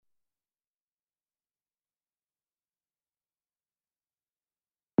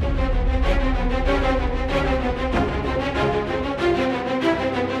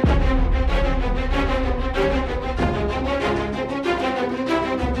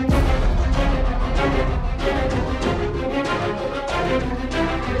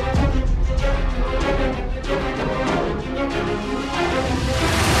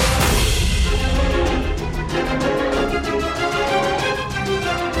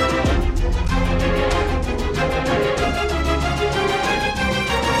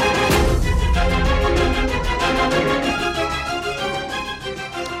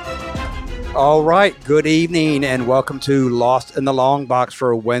All right, good evening and welcome to Lost in the Long Box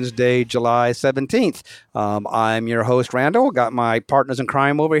for Wednesday, July 17th. I'm your host, Randall. Got my partners in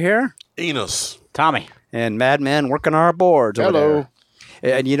crime over here. Enos. Tommy. And Madman working our boards over Hello.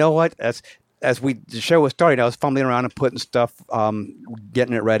 there. And you know what? As the show was starting, I was fumbling around and putting stuff,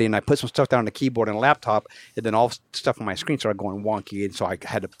 getting it ready, and I put some stuff down on the keyboard and laptop, and then all stuff on my screen started going wonky, and so I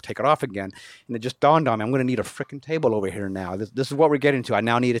had to take it off again. And it just dawned on me, I'm going to need a freaking table over here now. This is what we're getting to. I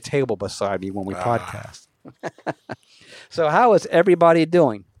now need a table beside me when we podcast. So how is everybody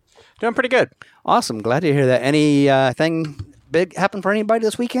doing? Doing pretty good. Awesome. Glad to hear that. Any thing big happen for anybody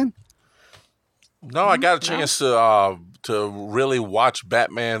this weekend? No, I got a chance to really watch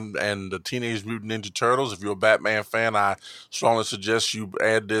Batman and the Teenage Mutant Ninja Turtles. If you're a Batman fan, I strongly suggest you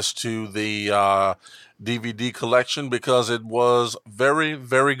add this to the DVD collection because it was very,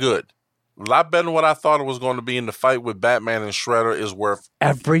 very good. A lot better than what I thought it was going to be. In the fight with Batman and Shredder is worth.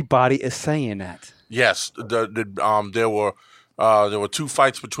 Everybody is saying that. Yes, there were two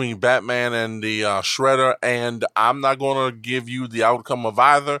fights between Batman and the Shredder, and I'm not going to give you the outcome of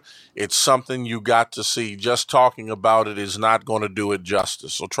either. It's something you got to see. Just talking about it is not going to do it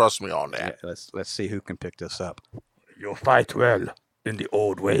justice. So trust me on that. Yeah, let's see who can pick this up. You fight well in the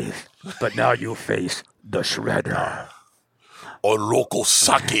old ways, but now you face the Shredder. Oroko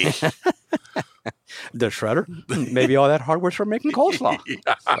Saki. The Shredder? Maybe all that hardware's for making coleslaw.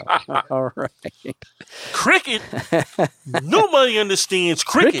 So, all right. Cricket? Nobody understands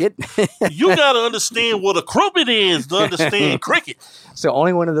cricket. You got to understand what a crumpet is to understand cricket. So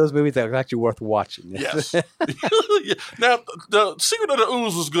only one of those movies that was actually worth watching. Yes. Now, the Secret of the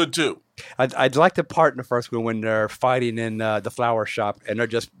Ooze was good, too. I'd like the part in the first one when they're fighting in the flower shop and they're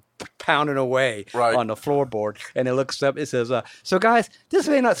just pounding away on the floorboard, and it looks up. It says, "So guys, this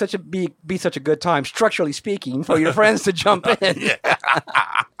may not be such a good time, structurally speaking, for your friends to jump in."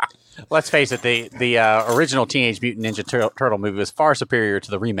 Let's face it, the original Teenage Mutant Ninja Turtle movie was far superior to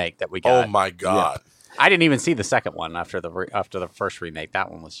the remake that we got. Oh my God! Yeah. I didn't even see the second one after the first remake.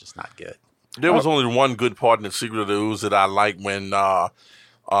 That one was just not good. There was only one good part in the Secret of the Ooze that I liked when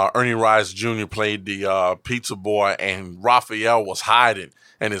Ernie Reyes Jr. played the pizza boy, and Raphael was hiding,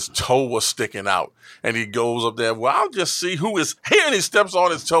 and his toe was sticking out. And he goes up there, well, I'll just see who is here. And he steps on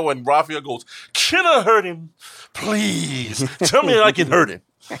his toe, and Raphael goes, can I hurt him? Please, tell me I can hurt him.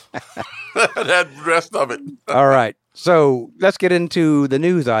 That rest of it. All right. So let's get into the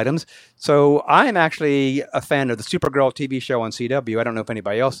news items. So I'm actually a fan of the Supergirl TV show on CW. I don't know if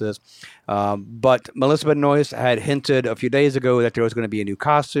anybody else is. But Melissa Benoist had hinted a few days ago that there was going to be a new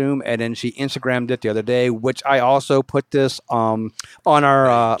costume. And then she Instagrammed it the other day, which I also put this on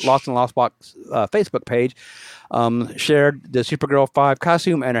our Lost in the Lost Box Facebook page. Shared the Supergirl 5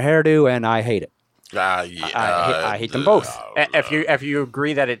 costume and her hairdo, and I hate it. I hate them both. If you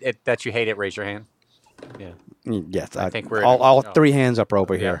agree that that you hate it, raise your hand. Yeah. Yes, I think we're all three hands up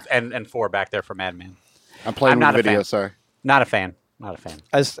over here, and four back there for Madman. I'm playing with the video. Sorry, not a fan.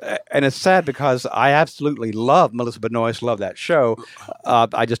 And it's sad because I absolutely love Melissa Benoist, love that show.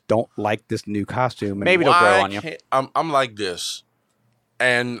 I just don't like this new costume. Maybe it'll grow on you. I'm like this,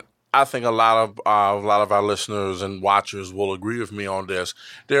 and I think a lot of our listeners and watchers will agree with me on this.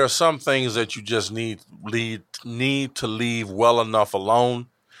 There are some things that you just need to leave well enough alone.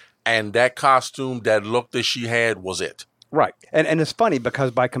 And that costume, that look that she had was it. Right. And it's funny because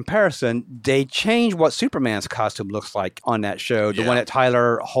by comparison, they changed what Superman's costume looks like on that show. The one that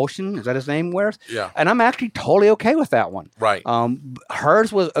Tyler Hoechlin, is that his name, wears? Yeah. And I'm actually totally okay with that one. Right.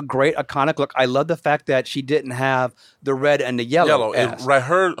 Hers was a great iconic look. I love the fact that she didn't have the red and the yellow. S. Right.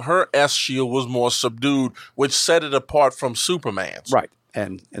 Her S shield was more subdued, which set it apart from Superman's. Right.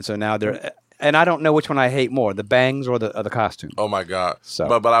 And so now they're... And I don't know which one I hate more, the bangs or the costume. Oh my God! So,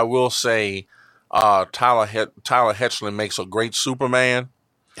 but I will say, Tyler Hoechlin makes a great Superman.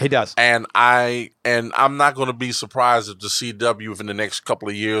 He does, and I'm not going to be surprised if the CW within the next couple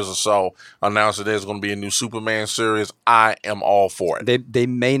of years or so announce that there's going to be a new Superman series. I am all for it. They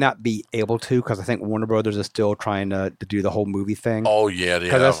may not be able to because I think Warner Brothers is still trying to do the whole movie thing. Oh yeah,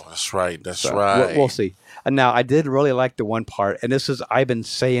 that's right. That's right. We'll see. And now I did really like the one part, and I've been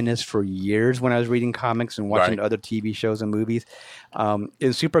saying this for years when I was reading comics and watching other TV shows and movies. In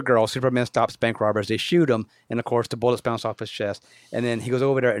Supergirl, Superman stops bank robbers. They shoot him, and of course the bullets bounce off his chest. And then he goes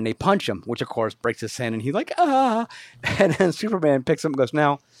over there and they punch him, which of course breaks his hand, and he's like, ah. And then Superman picks him and goes,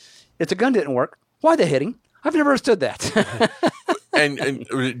 now, if the gun didn't work, why'd they hit him? I've never understood that. and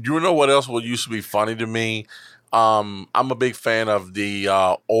you know what else used to be funny to me? I'm a big fan of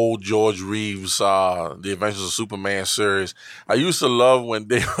the old George Reeves, The Adventures of Superman series. I used to love when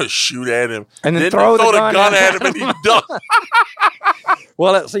they would shoot at him and then throw the gun at him and he ducked.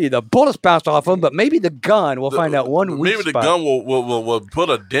 Well, let's see. The bullets bounced off him, but maybe the gun. We'll find out one weak Maybe the spot. gun will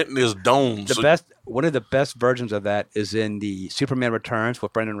put a dent in his dome. One of the best versions of that is in the Superman Returns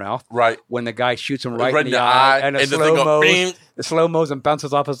with Brendan Routh. Right. When the guy shoots him right Right in the eye, and and the thing goes, bing. the slow mo's and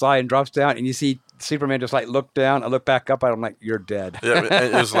bounces off his eye and drops down, and you see Superman just like look down and look back up at him like, you're dead. Yeah,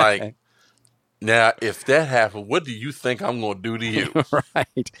 and it's like, now, if that happened, what do you think I'm going to do to you?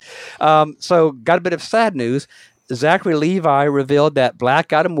 Right. So, got a bit of sad news. Zachary Levi revealed that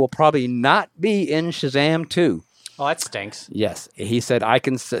Black Adam will probably not be in Shazam 2. Well, that stinks. Yes. He said,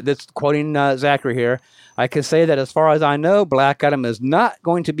 this quoting Zachary here, I can say that as far as I know, Black Adam is not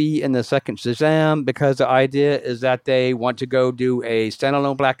going to be in the second Shazam because the idea is that they want to go do a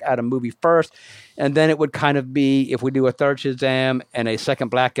standalone Black Adam movie first. And then it would kind of be, if we do a third Shazam and a second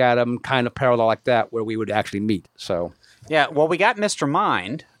Black Adam, kind of parallel like that, where we would actually meet. So, yeah, well, we got Mr.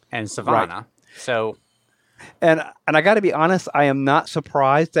 Mind and Savannah. Right. So, and I got to be honest, I am not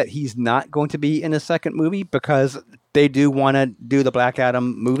surprised that he's not going to be in the second movie because they do want to do the Black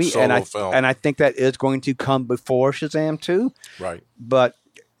Adam movie, Solo and film. I think that is going to come before Shazam 2. Right. But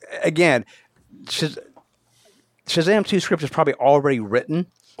again, Shazam 2 script is probably already written.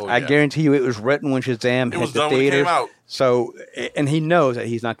 Oh, I guarantee you it was written when Shazam hit the theaters. So, and he knows that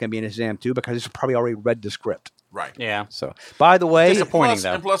he's not going to be in Shazam 2 because he's probably already read the script. Right. Yeah. So, by the way, disappointing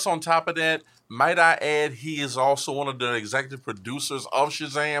though. And plus, on top of that, might I add, he is also one of the executive producers of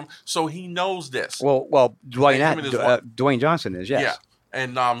Shazam, so he knows this. Well, Dwayne Johnson is, yes. Yeah,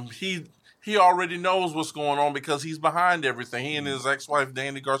 and he already knows what's going on because he's behind everything. He and his ex-wife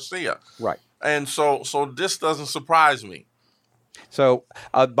Danny Garcia. Right. And so this doesn't surprise me. So,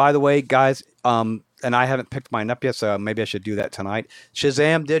 by the way, guys, and I haven't picked mine up yet, so maybe I should do that tonight.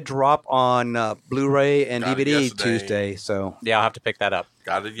 Shazam did drop on Blu-ray and DVD Tuesday, so yeah, I'll have to pick that up.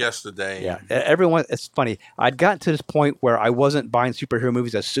 Got it yesterday. Yeah, everyone. It's funny. I'd gotten to this point where I wasn't buying superhero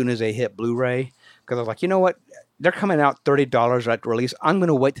movies as soon as they hit Blu-ray because I was like, you know what? They're coming out $30 at release. I'm going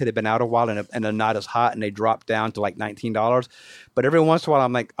to wait till they've been out a while and they're not as hot and they drop down to like $19. But every once in a while,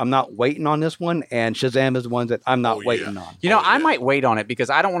 I'm like, I'm not waiting on this one. And Shazam is the one that I'm not waiting on. You know, I might wait on it because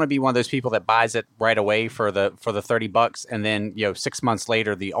I don't want to be one of those people that buys it right away for the $30 and then 6 months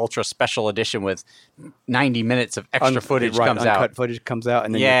later the ultra special edition with 90 minutes of extra footage comes out. Uncut footage comes out,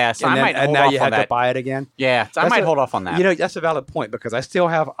 and then now you have to buy it again. Yeah, so I might hold off on that. You know, that's a valid point because I still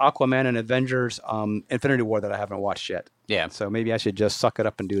have Aquaman and Avengers Infinity War that I haven't watched yet. Yeah. So maybe I should just suck it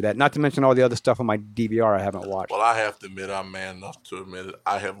up and do that. Not to mention all the other stuff on my DVR I haven't watched. Well, I have to admit, I'm man enough to admit it.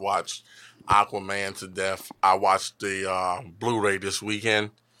 I have watched Aquaman to death. I watched the Blu-ray this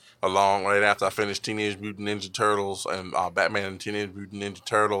weekend, right after I finished Teenage Mutant Ninja Turtles and Batman and Teenage Mutant Ninja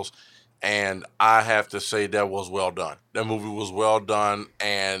Turtles. And I have to say that was well done. That movie was well done,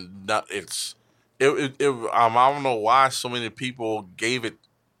 and I don't know why so many people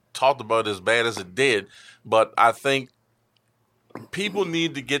talked about it as bad as it did, but I think people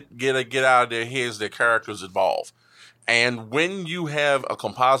need to get out of their heads their characters evolve. And when you have a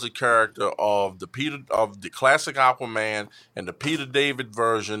composite character of the classic Aquaman and the Peter David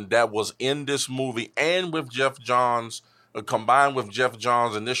version that was in this movie, and with Jeff Johns combined with Jeff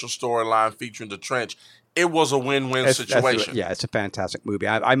Johns' initial storyline featuring the Trench, it was a win-win situation. It's a fantastic movie.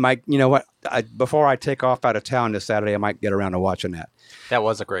 I might, you know what? Before I take off out of town this Saturday, I might get around to watching that. That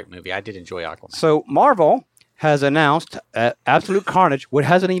was a great movie. I did enjoy Aquaman. So Marvel has announced Absolute Carnage, which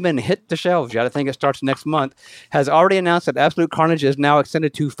hasn't even hit the shelves yet. I think it starts next month. Has already announced that Absolute Carnage is now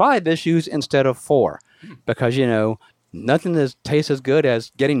extended to 5 issues instead of 4, because nothing tastes as good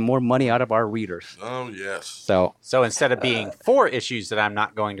as getting more money out of our readers. Oh yes. So instead of being 4 issues that I'm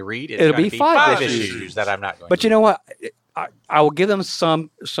not going to read, it'll be 5 issues that I'm not going. But you know what? I will give them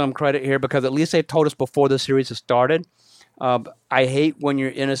some credit here because at least they told us before the series has started. I hate when you're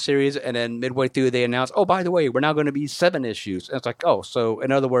in a series and then midway through they announce, oh, by the way, we're now going to be 7 issues. And it's like, oh, so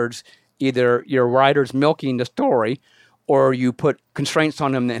in other words, either your writer's milking the story or you put constraints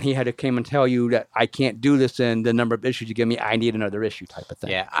on him and he had to come and tell you that I can't do this in the number of issues you give me. I need another issue type of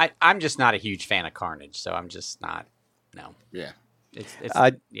thing. Yeah, I'm just not a huge fan of Carnage, so I'm just not. No. Yeah.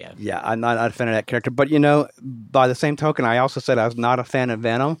 I'm not a fan of that character. But, by the same token, I also said I was not a fan of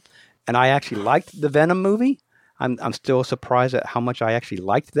Venom. And I actually liked the Venom movie. I'm still surprised at how much I actually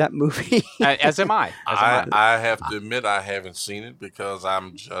liked that movie. As am I. I have to admit I haven't seen it because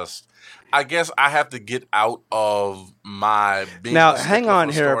I guess I have to get out of my being. Now, hang on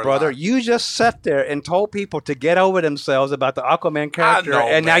here, brother. You just sat there and told people to get over themselves about the Aquaman character,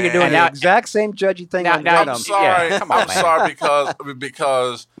 now you're doing the exact same judgy thing on Venom. I'm sorry. Come on, I'm sorry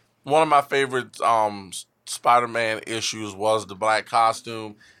because one of my favorite Spider-Man issues was the black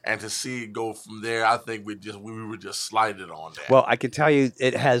costume, and to see it go from there, I think we were just slighted on that. Well, I can tell you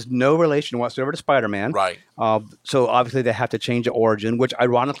it has no relation whatsoever to Spider-Man. Right. So obviously they have to change the origin, which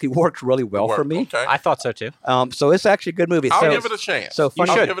ironically worked really well for me. Okay. I thought so too. So it's actually a good movie. I'll give it a chance. So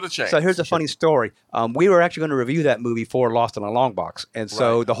funny, I'll give it a chance. So here's a funny story. We were actually going to review that movie for Lost in a Long Box, and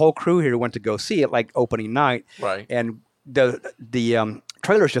so the whole crew here went to go see it like opening night. Right. And the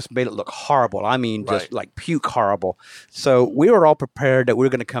trailers just made it look horrible. I mean, just like puke horrible. So we were all prepared that we were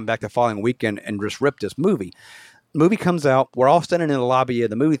going to come back the following weekend and just rip this movie. Movie comes out. We're all standing in the lobby of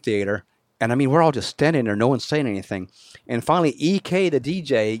the movie theater. And I mean, we're all just standing there. No one's saying anything. And finally, EK, the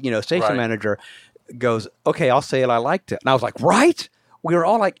DJ, station manager, goes, "Okay, I'll say it. I liked it." And I was like, "Right?" We were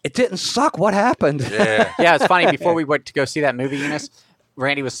all like, "It didn't suck. What happened?" Yeah. Yeah, it's funny. Before we went to go see that movie, Eunice,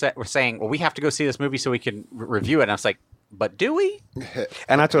 Randy was saying, "Well, we have to go see this movie so we can review it." And I was like, "But do we?"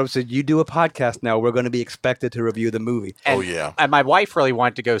 And I told him, I said, "You do a podcast now. We're going to be expected to review the movie." And, and my wife really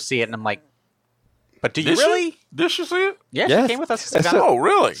wanted to go see it, and I'm like, "But do you really?" Did she see it? Yeah, Yes. she came with us. So,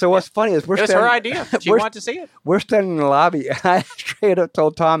 really? So what's funny is it was her idea. She wanted to see it. We're standing in the lobby, and I straight up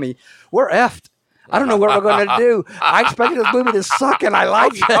told Tommy, "We're effed. I don't know what we're going to do. I expected this movie to suck, and I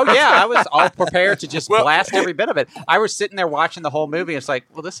liked it." Oh, yeah. I was all prepared to just blast every bit of it. I was sitting there watching the whole movie, and it's like,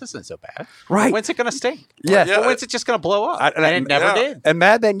 well, this isn't so bad. Right. When's it going to stink? Yeah. Well, when's it just going to blow up? And it never did. And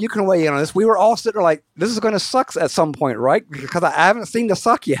Mad Ben, you can weigh in on this. We were all sitting there like, this is going to suck at some point, right? Because I haven't seen the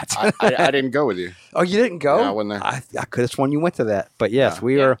suck yet. I didn't go with you. Oh, you didn't go? Yeah, I wasn't there. I could have sworn you went to that. But yes,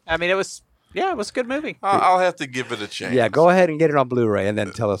 we were. I mean, it was a good movie. I'll have to give it a chance. Yeah, go ahead and get it on Blu-ray and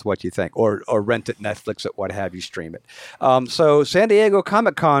then tell us what you think. Or rent it, Netflix it, what have you, stream it. So San Diego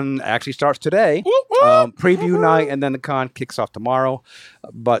Comic-Con actually starts today. Preview night, and then the con kicks off tomorrow.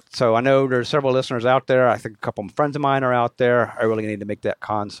 But so I know there's several listeners out there. I think a couple of friends of mine are out there. I really need to make that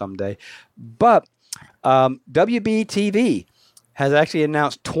con someday. But WBTV has actually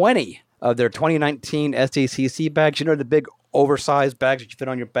announced 20 of their 2019 SDCC bags. You know, the big oversized bags that you fit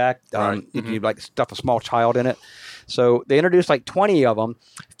on your back. You can like stuff a small child in it. So they introduced like 20 of them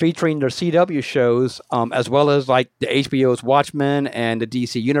featuring their CW shows, as well as like the HBO's Watchmen and the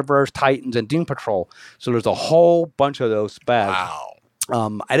DC Universe, Titans, and Doom Patrol. So there's a whole bunch of those bags. Wow.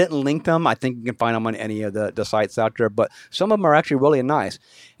 I didn't link them. I think you can find them on any of the sites out there, but some of them are actually really nice.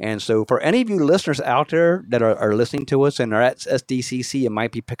 And so for any of you listeners out there that are listening to us and are at SDCC and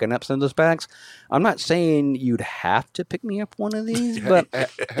might be picking up some of those bags, I'm not saying you'd have to pick me up one of these, but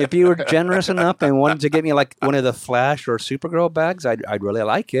if you were generous enough and wanted to get me like one of the Flash or Supergirl bags, I'd really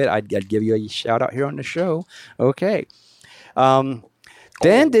like it. I'd give you a shout out here on the show. Okay. Dan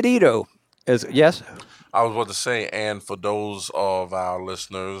DiDio is, yes? I was about to say, and for those of our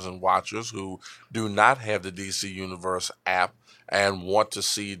listeners and watchers who do not have the DC Universe app and want to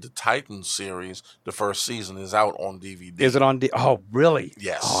see the Titans series, the first season is out on DVD. Is it on Oh, really?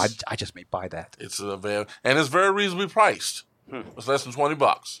 Yes. Oh, I just may buy that. It's and it's very reasonably priced. It's less than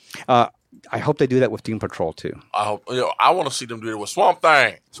 $20. I hope they do that with Doom Patrol too. I hope. I want to see them do it with Swamp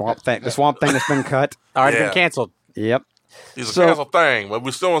Thing. The Swamp Thing that's been cut. Already been canceled. Yep. He's a canceled thing, but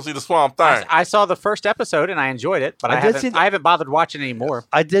we still want to see the Swamp Thing. I saw the first episode and I enjoyed it, but I haven't bothered watching anymore.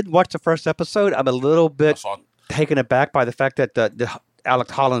 I did watch the first episode. I'm a little bit taken aback by the fact that the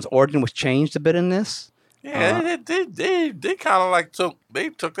Alex Holland's origin was changed a bit in this. Yeah, they kind of like took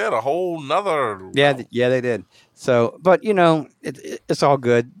that a whole nother. Yeah, they did. So, but it's all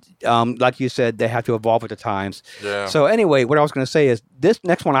good. Like you said, they have to evolve with the times. Yeah. So anyway, what I was going to say is this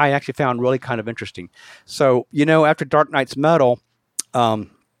next one I actually found really kind of interesting. So after Dark Knight's Metal,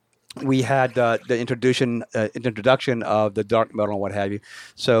 we had the introduction of the Dark Metal and what have you.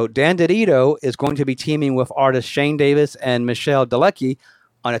 So Dan DiDio is going to be teaming with artists Shane Davis and Michelle Dalecki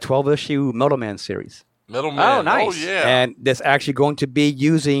on a 12-issue Metal Man series. Metal Man. Oh, nice. Oh, yeah. And that's actually going to be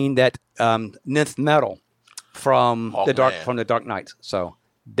using that Nth Metal from the Dark Knights. So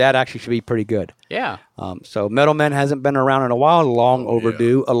that actually should be pretty good. Yeah. So Metal Man hasn't been around in a while, long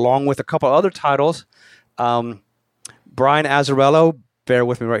overdue, along with a couple other titles. Brian Azzarello, bear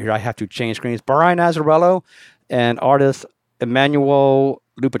with me right here, I have to change screens. Brian Azzarello and artist Emmanuel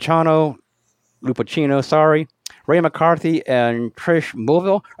Lupacchino, Ray McCarthy and Trish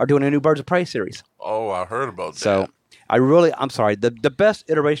Mulville are doing a new Birds of Prey series. Oh, I heard about that. So I'm sorry, the best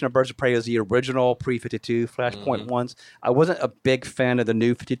iteration of Birds of Prey is the original pre-52 Flashpoint ones. I wasn't a big fan of the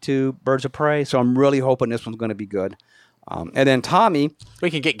new 52 Birds of Prey, so I'm really hoping this one's going to be good. And then Tommy.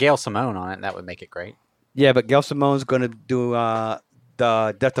 We can get Gail Simone on it, and that would make it great. Yeah, but Gail Simone's going to do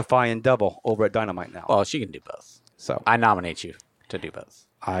the Death-Defying Double over at Dynamite now. Well, she can do both. So I nominate you to do both.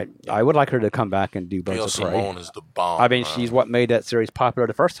 I would like her to come back and do Birds of Prey. Simone is the bomb. I mean, she's what made that series popular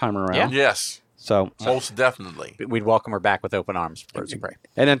the first time around. Yeah. Yes. So most definitely, we'd welcome her back with open arms. Birds of Prey.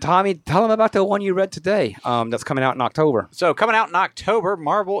 And then Tommy, tell them about the one you read today. That's coming out in October. So coming out in October,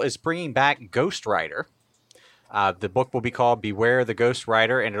 Marvel is bringing back Ghost Rider. The book will be called Beware the Ghost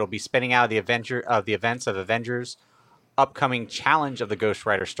Rider, and it'll be spinning out of the events of Avengers' upcoming Challenge of the Ghost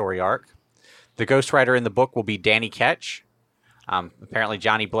Rider story arc. The Ghost Rider in the book will be Danny Ketch. Apparently,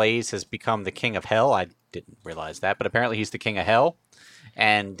 Johnny Blaze has become the king of hell. I didn't realize that, but apparently he's the king of hell.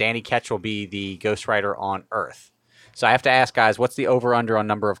 And Danny Ketch will be the Ghost Rider on Earth. So I have to ask, guys, what's the over-under on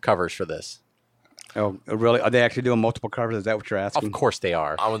number of covers for this? Oh, really? Are they actually doing multiple covers? Is that what you're asking? Of course they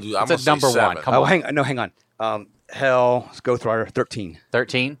are. I'm gonna it's a number say 7. one. Come on. Hang on. Hell, Ghost Rider, 13.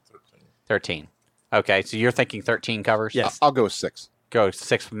 13? 13. Okay, so you're thinking 13 covers? Yes. I'll go with 6. Go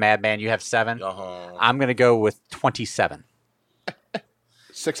 6 for Madman. You have 7? Uh-huh. I'm going to go with 27.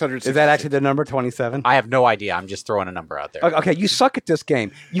 600. Is that actually the number, 27? I have no idea. I'm just throwing a number out there. Okay, you suck at this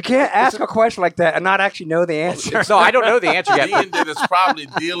game. You can't ask a question like that and not actually know the answer. So I don't know the answer yet. D&D is probably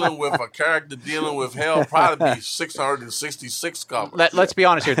dealing with a character dealing with hell. Probably be 666 covers. Let's be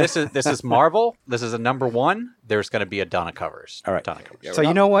honest here. This is Marvel. This is a number 1. There's going to be a ton of covers. All right. Ton of covers. Yeah, So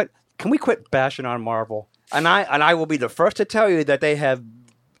you know what? Can we quit bashing on Marvel? And I will be the first to tell you that they have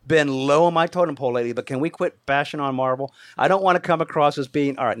been low on my totem pole lately, but can we quit bashing on Marvel? I don't want to come across as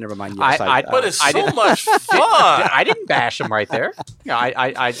being all right. Never mind. Yes, But it's so much fun. I didn't bash them right there. Yeah,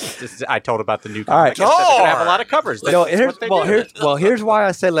 I told about the new All right. comics. They're going to have a lot of covers. No, That's what they do. here's why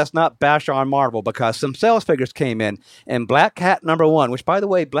I say let's not bash on Marvel, because some sales figures came in, and Black Cat #1, which by the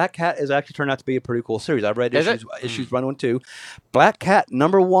way, Black Cat is actually turned out to be a pretty cool series. I've read issues 1 and 2. Black Cat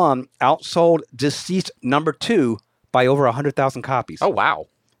 #1 outsold Deceased #2 by over 100,000 copies. Oh, wow.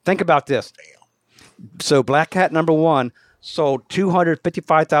 Think about this. So Black Cat #1 sold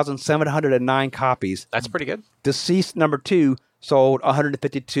 255,709 copies. That's pretty good. Deceased #2 sold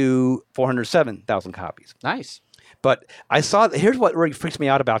 407,000 copies. Nice. But I saw, here's what really freaks me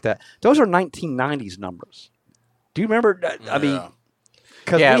out about that. Those are 1990s numbers. Do you remember? I mean,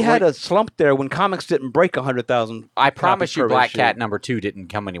 because we had a slump there when comics didn't break 100,000. I promise you, Black issue. Cat #2 didn't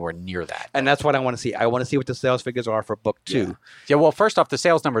come anywhere near that. And that's what I want to see. I want to see what the sales figures are for book 2. Yeah, well, first off, the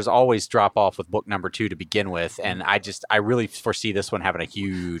sales numbers always drop off with book #2 to begin with, and I really foresee this one having a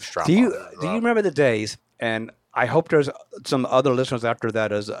huge drop. Do you remember the days? And I hope there's some other listeners after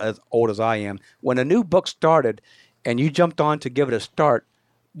that as old as I am. When a new book started, and you jumped on to give it a start,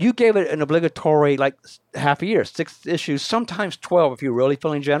 you gave it an obligatory half a year, 6 issues, sometimes 12 if you're really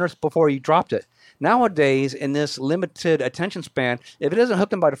feeling generous before you dropped it. Nowadays, in this limited attention span, if it isn't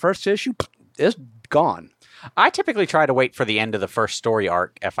hooked in by the first issue, it's gone. I typically try to wait for the end of the first story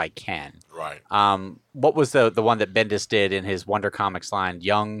arc if I can. Right. What was the one that Bendis did in his Wonder Comics line,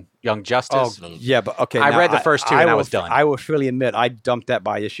 Young Justice? Oh, yeah, but okay. I now, read the first 2 and I was done. I will freely admit I dumped that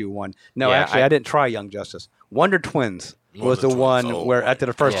by issue 1. No, Yeah, actually, I didn't try Young Justice. Wonder Twins was the one where after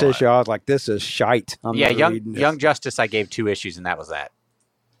the first issue, I was like, this is shite. I'm not reading this. Young Justice, I gave 2 issues, and that was that.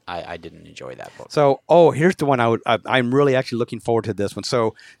 I didn't enjoy that book. So, here's the one I'm really actually looking forward to this one.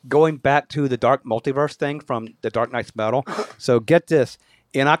 So, going back to the Dark Multiverse thing from the Dark Knight's Metal. So, get this.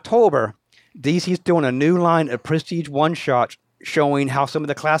 In October, DC's doing a new line of Prestige one-shots showing how some of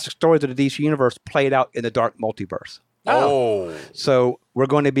the classic stories of the DC Universe played out in the Dark Multiverse. Oh. So, we're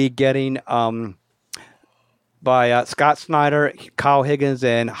going to be getting... by Scott Snyder, Kyle Higgins,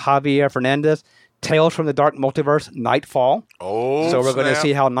 and Javier Fernandez, Tales from the Dark Multiverse, Nightfall. Oh, so we're going to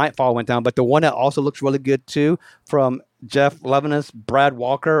see how Nightfall went down. But the one that also looks really good, too, from Jeff Levinas, Brad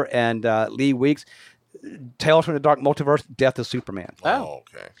Walker, and Lee Weeks, Tales from the Dark Multiverse, Death of Superman. Oh,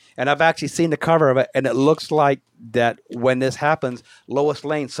 okay. And I've actually seen the cover of it, and it looks like that when this happens, Lois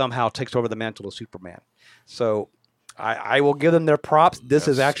Lane somehow takes over the mantle of Superman. So I will give them their props. This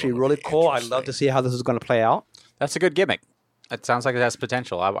is actually really cool. I'd love to see how this is going to play out. That's a good gimmick. It sounds like it has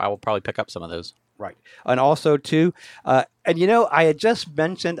potential. I will probably pick up some of those. Right. And also, too, I had just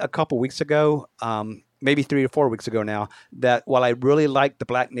mentioned a couple weeks ago, maybe 3 or 4 weeks ago now, that while I really like the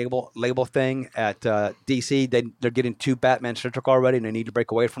Black Label thing at DC, they're getting 2 Batman Centric already, and they need to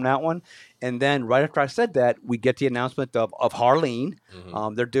break away from that one. And then right after I said that, we get the announcement of Harleen.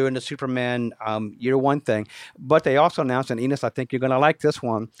 Mm-hmm. They're doing the Superman Year 1 thing. But they also announced, and Enos, I think you're going to like this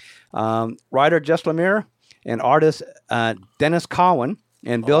one, writer Jess Lemire and artist Dennis Cowan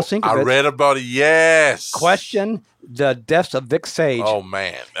and Bill Sienkiewicz. I read about it, yes. Question The deaths of Vic Sage. Oh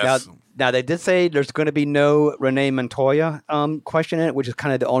man, Now, that's now they did say there's going to be no Renee Montoya question in it, which is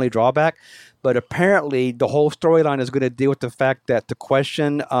kind of the only drawback. But apparently, the whole storyline is going to deal with the fact that the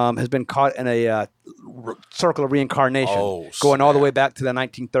question has been caught in a circle of reincarnation, Oh, going all the snap. way back to the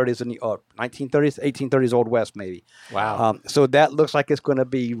 1930s and 1930s, 1830s Old West, maybe. Wow. So that looks like it's going to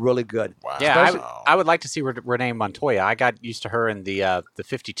be really good. wow. Yeah, I would like to see Renee Montoya. I got used to her in the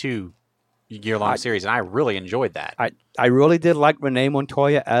 52 year-long series, and I really enjoyed that. I really did like Renee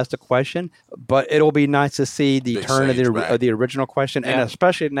Montoya as the question, but it'll be nice to see the Vic turn Sage of back. the original question, and Yeah.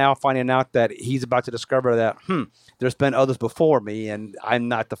 especially now finding out that he's about to discover that there's been others before me, and I'm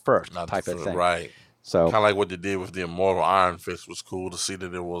not the first Not type the of fir- thing. Right. So Kind of like what they did with the Immortal Iron Fist was cool to see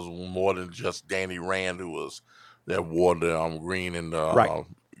that it was more than just Danny Rand who was that wore the green and the Right.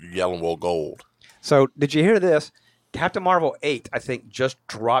 yellow or gold. So did you hear this? Captain Marvel 8, I think, just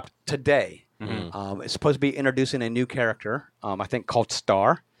dropped today. It's supposed to be introducing a new character, I think called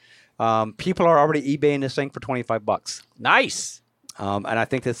Star. People are already eBaying this thing for $25. Nice. And I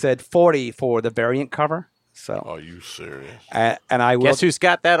think they said 40 for the variant cover. So, Are you serious? and I will. Guess who's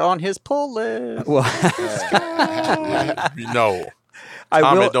got that on his pull list? Well, No. I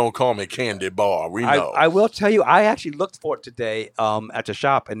Tommy will. don't call me Candy Bar. We I, know. I will tell you, I actually looked for it today at the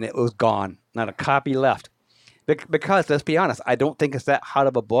shop, and it was gone. Not a copy left. Because let's be honest, I don't think it's that hot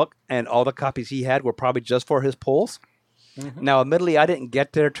of a book, and all the copies he had were probably just for his pulls. Now, admittedly, I didn't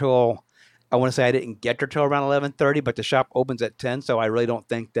get there till around 11:30, but the shop opens at 10, so I really don't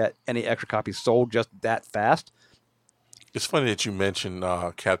think that any extra copies sold just that fast. It's funny that you mentioned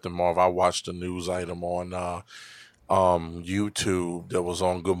Captain Marvel. I watched a news item on YouTube that was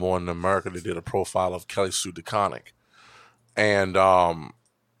on Good Morning America. They did a profile of Kelly Sue DeConnick, and I've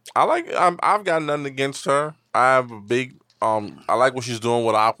got nothing against her. I have a big I like what she's doing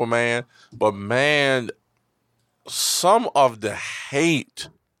with Aquaman, but man, some of the hate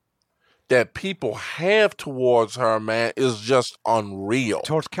that people have towards her, man, is just unreal.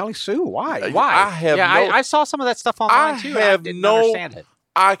 Towards Kelly Sue, why? Why? I have no- I saw some of that stuff online too. And I have didn't no- understand it.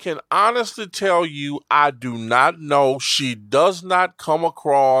 I can honestly tell you, I do not know. She does not come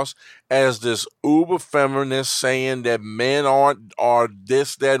across as this uber feminist saying that men are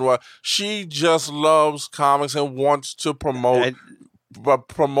this, that, and what. She just loves comics and wants to promote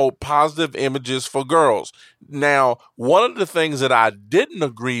positive images for girls. Now, one of the things that I didn't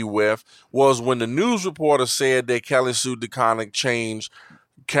agree with was when the news reporter said that Kelly Sue DeConnick changed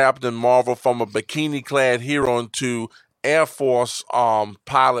Captain Marvel from a bikini-clad hero into Air Force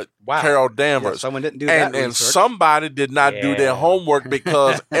pilot Carol Danvers. Yeah, someone didn't do and, that and research. somebody did not do their Yeah. homework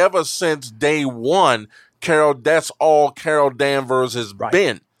because ever since day one, that's all Carol Danvers has Right.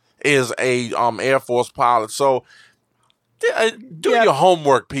 been, is a Air Force pilot. So do Yeah. your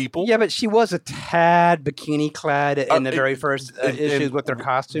homework, people. Yeah, but she was a tad bikini clad in the it- very first issues with their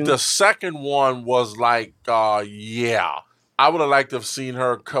costume. The second one was like, yeah, I would have liked to have seen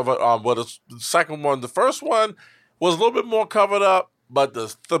her covered. But the second one, the first one was a little bit more covered up. But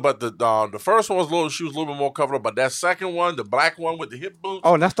the first one was she was a little bit more covered up. But that second one, the black one with the hip boots.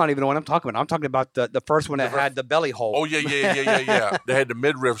 Oh, and that's not even the one I'm talking about. I'm talking about the first one that had the belly hole. Oh yeah. They had the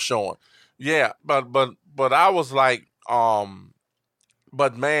midriff showing. Yeah, but I was like,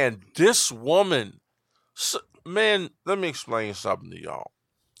 but man, this woman, man, let me explain something to y'all.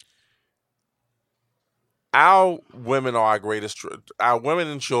 Our women are our greatest. Our women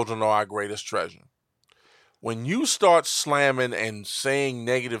and children are our greatest treasure. When you start slamming and saying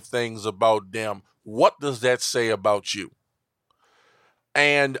negative things about them, what does that say about you?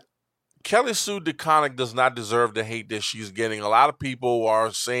 And Kelly Sue DeConnick does not deserve the hate that she's getting. A lot of people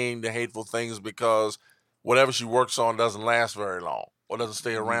are saying the hateful things because whatever she works on doesn't last very long or doesn't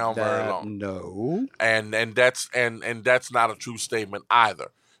stay around very long. No. And that's not a true statement either.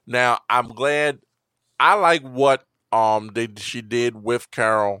 Now, I'm glad. I like what she did with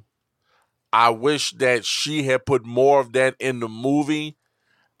Carol. I wish that she had put more of that in the movie.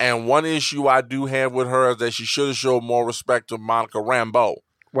 And one issue I do have with her is that she should have showed more respect to Monica Rambeau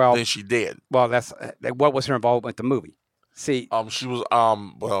Well, than she did. that's what was her involvement with the movie. See, She was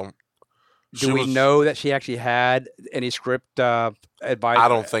do we know that she actually had any script advice? I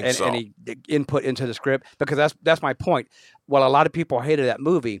don't think so. Any input into the script? Because that's my point. Well, a lot of people hated that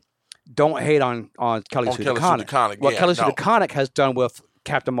movie. Don't hate on Kelly Sue DeConnick. What Kelly Sue DeConnick has done with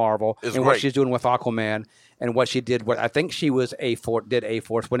Captain Marvel It's and great. what she's doing with Aquaman and what she did. I think she was did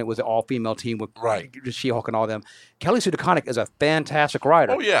A-Force when it was an all-female team with She-Hulk and all them. Kelly Sue DeConnick is a fantastic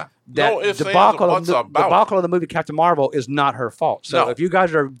writer. Oh yeah, That no ifs, ands, or debacle buts about it. debacle of the movie Captain Marvel is not her fault. So No. if you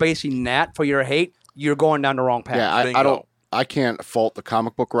guys are basing that for your hate, you're going down the wrong path. Yeah, I Bingo. I can't fault the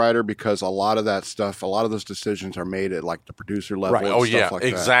comic book writer because a lot of that stuff, a lot of those decisions are made at like the producer level. Right. And Oh stuff yeah, like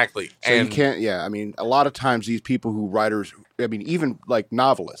exactly. That. So you can't. Yeah, I mean, a lot of times these people who writers, I mean, even like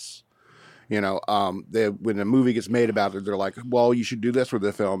novelists, when a movie gets made about it, they're like, well, you should do this with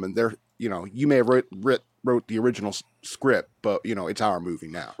the film, and they're, you may have wrote the original script, but it's our movie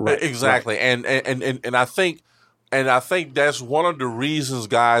now. Right. Exactly. Right. And I think. And I think that's one of the reasons,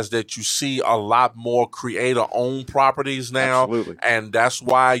 guys, that you see a lot more creator-owned properties now. Absolutely. And that's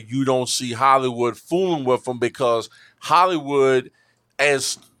why you don't see Hollywood fooling with them, because Hollywood,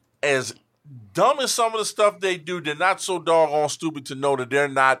 as dumb as some of the stuff they do, they're not so doggone stupid to know that they're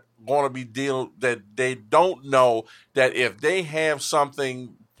not going to be that they don't know that if they have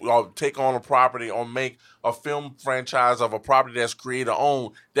something or take on a property or make a film franchise of a property that's creator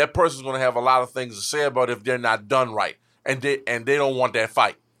owned, that person's going to have a lot of things to say about it if they're not done right, and they don't want that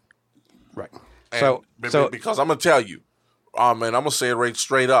fight. Right. And So because I'm going to tell you, and I'm going to say it right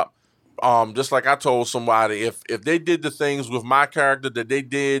straight up, just like I told somebody, if they did the things with my character that they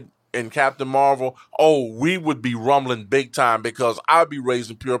did in Captain Marvel, we would be rumbling big time, because I'd be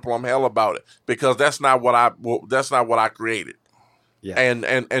raising pure plum hell about it, because that's not what I created. Yeah. And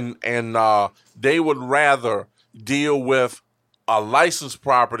they would rather deal with a licensed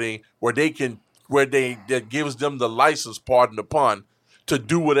property that gives them the license, pardon the pun, to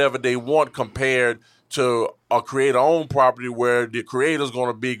do whatever they want, compared to a creator-owned property where the creator's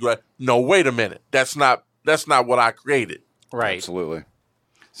going to be like, no, wait a minute, that's not what I created. Right. Absolutely.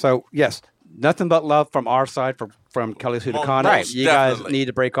 So yes, nothing but love from our side from Kelly Sue DeConnick. Right, You definitely. guys need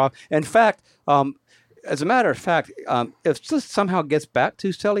to break off. In fact, as a matter of fact, if this somehow gets back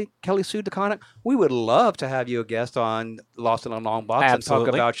to Kelly Sue DeConnick, we would love to have you a guest on Lost in a Long Box and talk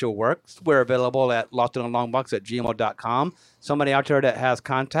about your work. We're available at lostinalongbox@gmail.com. Somebody out there that has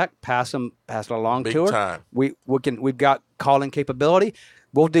contact, pass it along Big to her. time. We've got calling capability.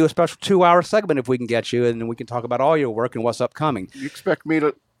 We'll do a special 2-hour segment if we can get you, and then we can talk about all your work and what's upcoming. You expect me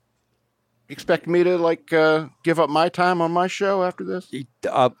to give up my time on my show after this?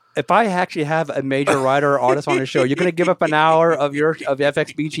 If I actually have a major writer or artist on the show, you're going to give up an hour of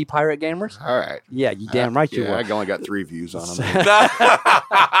FXBG Pirate Gamers? All right. Yeah, you damn right you will. I only got 3 views on them.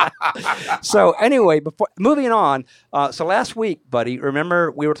 So anyway, moving on. So last week, buddy, remember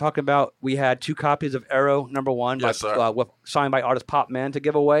we were talking about we had 2 copies of Arrow #1, Yes, sir. signed by artist Pop Man to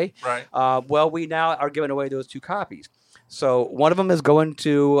give away. Right. Well, we now are giving away those 2 copies. So one of them is going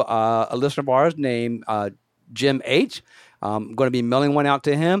to a listener of ours named Jim H. I'm going to be mailing one out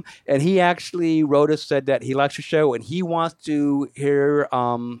to him. And he actually wrote us, said that he likes your show and he wants to hear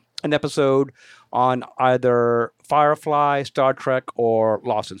an episode on either Firefly, Star Trek, or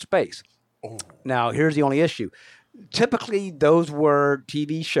Lost in Space. Oh. Now, here's the only issue. Typically, those were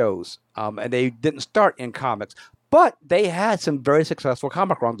TV shows, and they didn't start in comics. But they had some very successful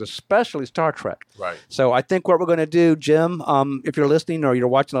comic runs, especially Star Trek. Right. So I think what we're going to do, Jim, if you're listening or you're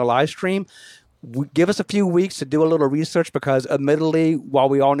watching the live stream, give us a few weeks to do a little research, because admittedly, while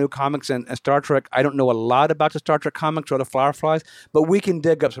we all knew comics and Star Trek, I don't know a lot about the Star Trek comics or the Fireflies, but we can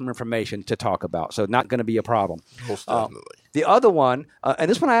dig up some information to talk about. So not going to be a problem. Most definitely. The other one,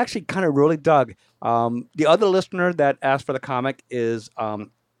 and this one I actually kind of really dug, the other listener that asked for the comic is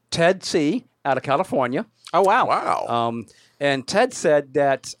Ted C. out of California. Oh, wow. Wow. And Ted said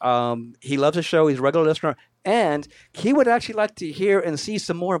that he loves the show. He's a regular listener. And he would actually like to hear and see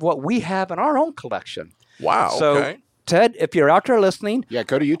some more of what we have in our own collection. Wow. So, Okay. Ted, if you're out there listening, Yeah,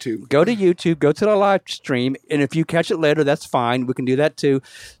 go to YouTube. go to YouTube, go to the live stream, and if you catch it later, that's fine. We can do that too.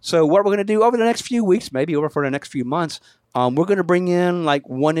 So what we're going to do over the next few weeks, maybe over for the next few months, we're going to bring in like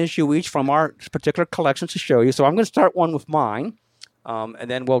 1 issue each from our particular collection to show you. So I'm going to start one with mine, and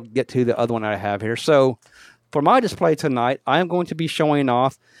then we'll get to the other one I have here. So for my display tonight, I am going to be showing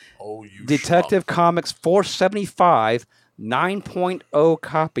off Detective Comics 475 9.0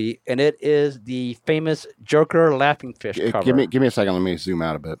 copy, and it is the famous Joker Laughing Fish cover. Give me a second. Let me zoom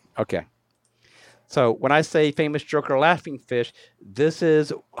out a bit. Okay. So when I say famous Joker Laughing Fish, this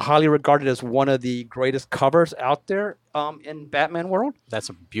is highly regarded as one of the greatest covers out there in Batman world. That's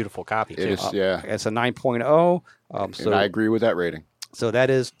a beautiful copy, too. It is, yeah. It's a 9.0. And I agree with that rating. So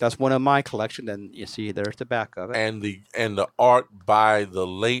that's one of my collection, and you see there's the back of it. And the art by the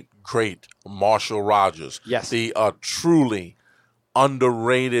late great Marshall Rogers. Yes. The truly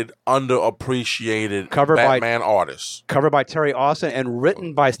underrated, underappreciated Cover by- Batman artist. Covered by Terry Austin and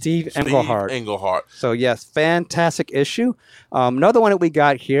written by Steve Englehart. Englehart. So yes, fantastic issue. Another one that we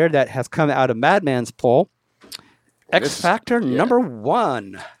got here that has come out of Madman's pull. X Factor number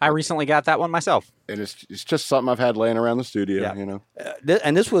 1. I recently got that one myself. And it's just something I've had laying around the studio, Yeah. you know.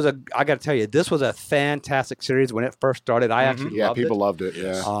 And this was I got to tell you, this was a fantastic series when it first started. I actually Yeah, loved people it. loved it.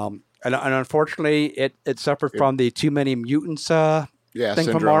 Yeah. And unfortunately, it suffered from the Too Many Mutants Yeah, thing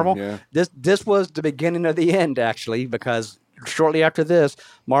syndrome, from Marvel. yeah. This was the beginning of the end, actually, because shortly after this,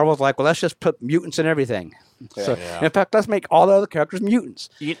 Marvel's like, well, let's just put mutants in everything. So, Yeah. in fact, let's make all the other characters mutants.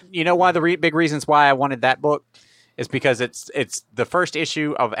 You know, one of the big reasons why I wanted that book is because it's the first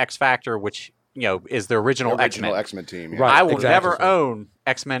issue of X Factor, which is the original X-Men. X-Men team. Yeah. Right. I will exactly. never own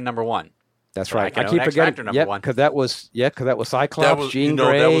X-Men number 1. That's But I right. can I own keep X forgetting. Factor number Yep, 1. because that was Cyclops, That was, Jean that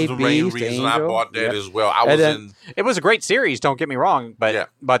Grey, was the main Beast, reason Angel. I bought that Yep. as well. I And was then- It was a great series. Don't get me wrong, but Yeah.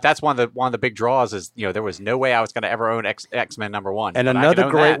 but that's one of the big draws is there was no way I was going to ever own X-Men number 1. And but I can another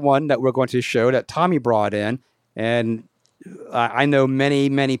own great that. one that we're going to show that Tommy brought in, and I know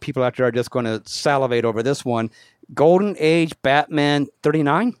many people out there are just going to salivate over this one. Golden Age Batman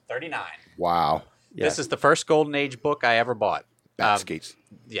 39. 39. Wow. Yeah. This is the first Golden Age book I ever bought. Bat skates.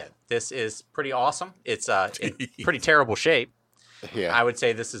 Yeah, this is pretty awesome. It's in pretty terrible shape. Yeah. I would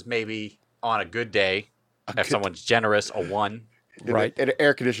say this is maybe on a good day, if someone's generous, a 1. Right. In an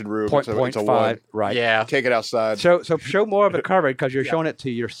air-conditioned room. Point it's a 1. 5. Right. Yeah. Take it outside. So show more of the cover because you're showing it to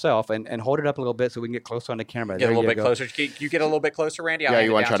yourself and hold it up a little bit so we can get close on the camera. Get a There little you bit go. closer. Can you get a little bit closer, Randy? I'll Yeah, hand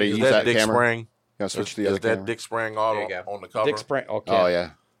you it wanna down try to you. Is use that that Dick camera? Sprang? Yeah, switch to the Is other that camera. Dick Sprang There you go. on the cover? Dick Sprang. Okay. Oh,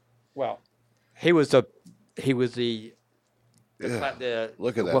 yeah. Well, he was the Look at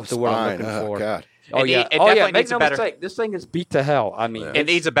that what's the word I'm spine. looking for? for? God. Oh It yeah. need- it oh yeah. definitely Make needs no a better- mistake. This thing is beat to hell. I mean, It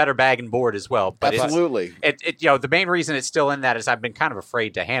needs a better bag and board as well. But Absolutely. the main reason it's still in that is I've been kind of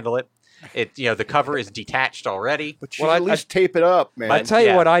afraid to handle it. The cover is detached already. But you Well, at least tape it up, man. I tell you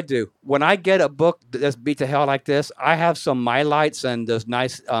Yeah. what I do when I get a book that's beat to hell like this. I have some mylights and those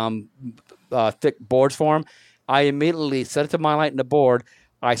nice thick boards for them. I immediately set it to mylight in the board.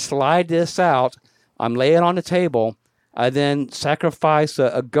 I slide this out. I'm laying it on the table. I then sacrifice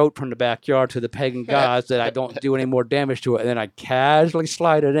a goat from the backyard to the pagan gods that I don't do any more damage to it, and then I casually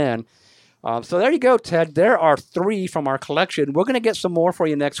slide it in. So there you go, Ted. There are 3 from our collection. We're going to get some more for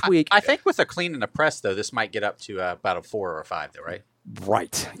you next week. I think with a clean and a press, though, this might get up to about a 4 or a 5, though, right?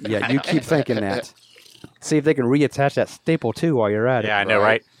 Right. Yeah, you keep thinking that. See if they can reattach that staple too while you're at it. Yeah, I know,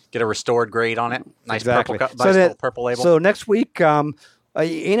 right? Get a restored grade on it. Nice Exactly. purple, So nice that- little purple label. So next week,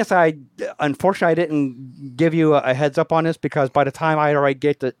 Enos, unfortunately I didn't give you a heads up on this because by the time I had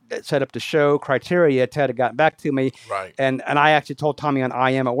already set up the show criteria, Ted had gotten back to me. Right. And I actually told Tommy on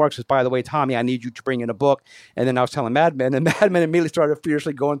IM at work, says, by the way, Tommy, I need you to bring in a book. And then I was telling Madman, and Madman immediately started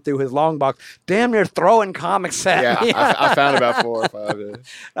fiercely going through his long box, damn near throwing comics at Yeah, me. I found about 4 or 5. I was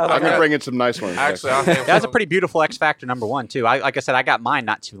I'm like, going to bring in some nice ones. Actually, I have That's a some- pretty beautiful X Factor number 1, too. Like I said, I got mine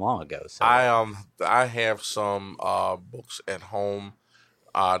not too long ago. So I have some books at home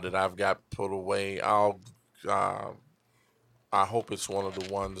that I've got put away. I hope it's one of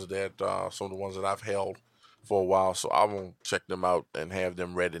the ones that some of the ones that I've held for a while, so I will check them out and have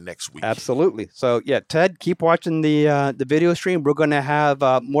them ready next week. Absolutely. So yeah, Ted, keep watching the video stream. We're going to have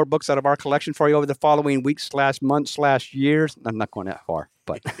more books out of our collection for you over the following weeks / months / years. I'm not going that far,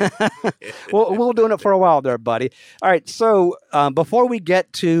 but we'll doing it for a while there, buddy. All right. So before we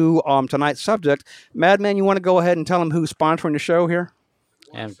get to tonight's subject, Madman, you want to go ahead and tell them who's sponsoring the show here?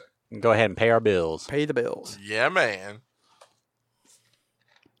 and go ahead and pay our bills. Pay the bills. Yeah, man.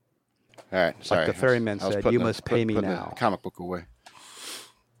 All right, sorry. the ferryman I was said, putting "You must pay me putting now." the comic book away.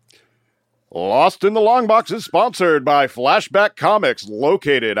 Lost in the Long Box is sponsored by Flashback Comics,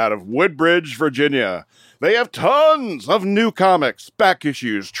 located out of Woodbridge, Virginia. They have tons of new comics, back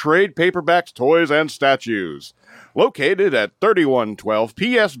issues, trade paperbacks, toys, and statues. Located at 3112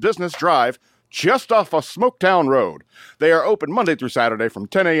 PS Business Drive, just off of Smoketown Road. They are open Monday through Saturday from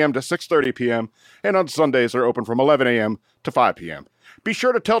 10 a.m. to 6:30 p.m., and on Sundays they're open from 11 a.m. to 5 p.m. Be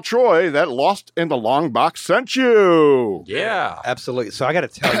sure to tell Troy that Lost in the Long Box sent you. Yeah. Absolutely. So I got to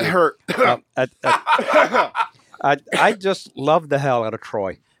tell It you, hurt. I just love the hell out of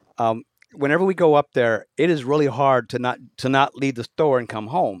Troy. Whenever we go up there, it is really hard to not leave the store and come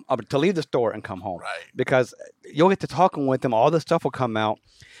home. To leave the store and come home, Right. because you'll get to talking with them. All the stuff will come out,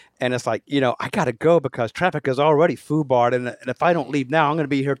 and it's like, I got to go because traffic is already foobarred, and if I don't leave now, I'm going to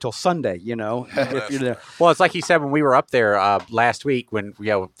be here till Sunday. Well, it's like he said when we were up there last week when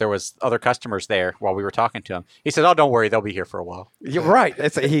there was other customers there while we were talking to him. He said, "Oh, don't worry, they'll be here for a while. You're right. He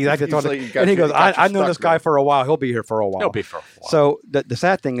actually He's told like, me, you got and he you- goes, you got you I've known stuck this guy there." for a while. He'll be here for a while. They'll be for a while." So the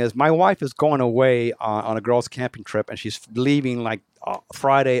sad thing is, my wife is going away on a girls' camping trip, and she's leaving like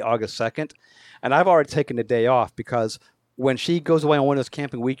Friday, August 2nd. And I've already taken the day off because when she goes away on one of those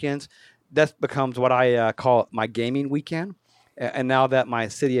camping weekends, that becomes what I call my gaming weekend. And now that my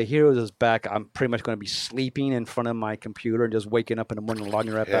City of Heroes is back, I'm pretty much going to be sleeping in front of my computer and just waking up in the morning and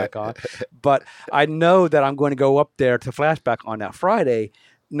logging right back on. But I know that I'm going to go up there to Flashback on that Friday,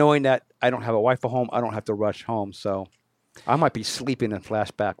 knowing that I don't have a wife at home. I don't have to rush home. So I might be sleeping in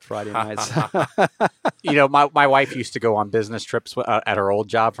Flashback Friday nights. You know, my wife used to go on business trips at her old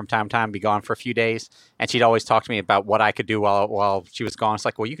job from time to time, be gone for a few days, and she'd always talk to me about what I could do while she was gone. It's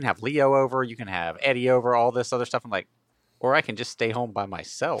like, well, you can have Leo over, you can have Eddie over, all this other stuff. I'm like, or I can just stay home by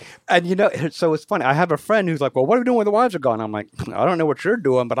myself. And, you know, so it's funny. I have a friend who's like, well, what are we doing when the wives are gone? I'm like, I don't know what you're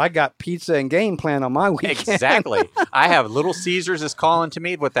doing, but I got pizza and game plan on my weekend. Exactly. I have Little Caesars is calling to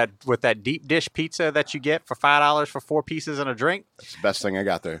me with that deep dish pizza that you get for $5 for 4 pieces and a drink. It's the best thing I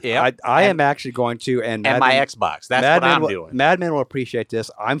got there. Yeah. I am actually going to. And my Xbox. That's what I'm doing. Madman will appreciate this.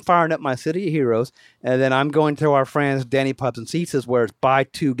 I'm firing up my City of Heroes, and then I'm going to our friends Danny Pubs and Seats, where it's buy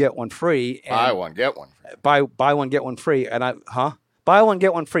 2, get 1 free. And Buy one, get one. Buy 1, get 1 free. And buy 1,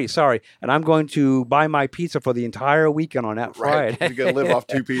 get 1 free. Sorry. And I'm going to buy my pizza for the entire weekend on that Friday. Right. You're going to live off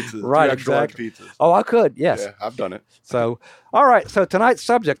 2 pizzas. Right, 2 extra large exactly. pizzas. Oh, I could. Yes. Yeah, I've done it. So, all right. So tonight's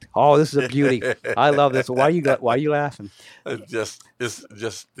subject. Oh, this is a beauty. I love this. Why are you laughing? It's just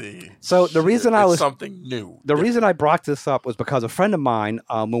the. So the reason it's something new. The reason I brought this up was because a friend of mine,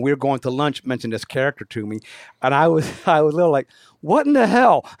 when we were going to lunch, mentioned this character to me, and I was a little like, what in the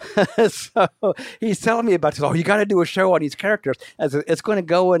hell? So he's telling me about this. Oh, you got to do a show on these characters. It's going to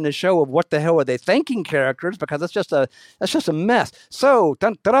go in the show of what the hell are they thinking characters, because that's just a mess. So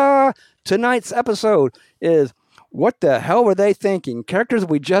tonight's episode is what the hell were they thinking? Characters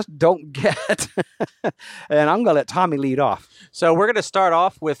we just don't get. And I'm going to let Tommy lead off. So we're going to start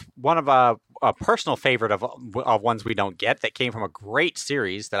off with one of a personal favorite of ones we don't get that came from a great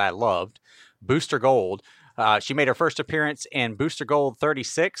series that I loved, Booster Gold. She made her first appearance in Booster Gold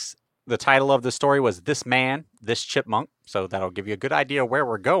 36. The title of the story was This Man, This Chipmunk. So that'll give you a good idea where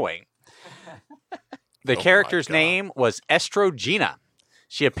we're going. The character's name was Estrogena.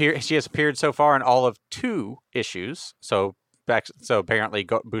 She has appeared so far in all of 2 issues. So apparently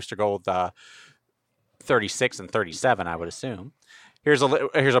Booster Gold 36 and 37, I would assume. Here's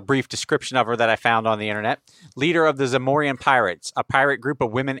a brief description of her that I found on the internet. Leader of the Zamorian Pirates, a pirate group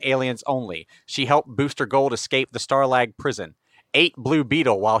of women aliens only. She helped Booster Gold escape the Starlag prison. Ate Blue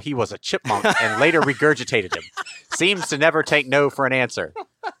Beetle while he was a chipmunk and later regurgitated him. Seems to never take no for an answer.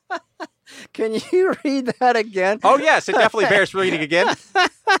 Can you read that again? Oh, yes, it definitely bears reading again.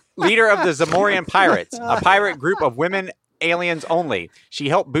 Leader of the Zamorian Pirates, a pirate group of women aliens only. She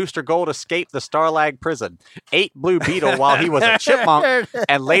helped Booster Gold escape the Starlag prison. Ate Blue Beetle while he was a chipmunk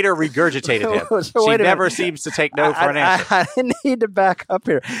and later regurgitated him. She never seems to take no for an answer. I need to back up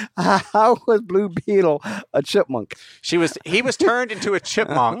here. How was Blue Beetle a chipmunk? He was turned into a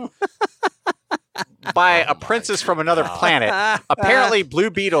chipmunk by a princess from another planet. Apparently, Blue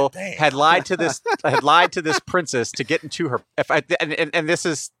Beetle had lied to this princess to get into her. And this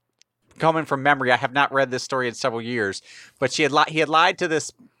is coming from memory. I have not read this story in several years, but he had lied to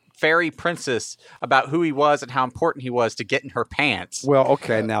this fairy princess about who he was and how important he was to get in her pants. Well,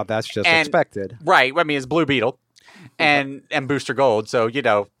 okay, now that's just expected, right? I mean, it's Blue Beetle and Booster Gold, so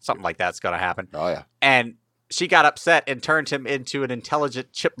something like that's going to happen. Oh yeah, and she got upset and turned him into an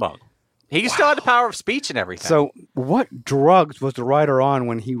intelligent chipmunk. He still had the power of speech and everything. So, what drugs was the writer on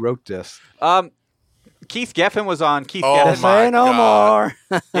when he wrote this? Keith Geffen was on Keith Oh Geffen. my Say no God.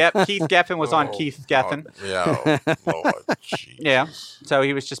 more. Yep, Keith Geffen was on Keith Geffen. Yeah, Lord, jeez. Yeah, so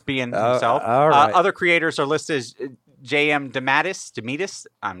he was just being himself. all right. Other creators are listed as J.M. Demetis,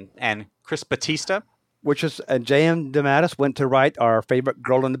 and Chris Batista. Which is J.M. DeMatteis went to write our favorite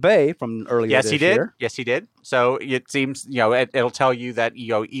Girl in the Bay from earlier Yes, this he did. year. Yes, he did. So it seems, it'll tell you that,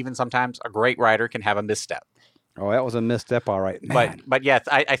 even sometimes a great writer can have a misstep. Oh, that was a misstep, all right. Man. But yes,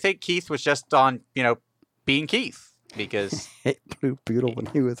 I think Keith was just on, being Keith. Because Blue Beetle when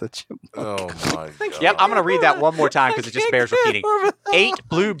he was a chipmunk. Oh my God. yep, I'm going to read that one more time because it just bears repeating. Ate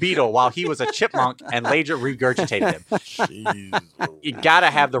Blue Beetle while he was a chipmunk and later regurgitated him. Jeez. You got to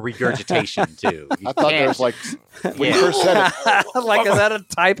have the regurgitation too. I thought there was like when you first said it. Like, is that a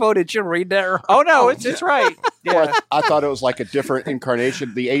typo? Did you read that wrong? Oh no, it's right. Yeah. I thought it was like a different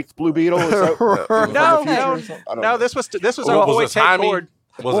incarnation. The 8th Blue Beetle. Is that, from No, the future or something? I don't No, know. this was Oh, a boy was it Ted Jaime? Ford.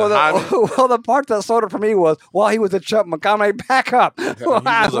 Was it Jaime? Well, the part that sold it for me was while he was a chipmunk. I'm like, back up.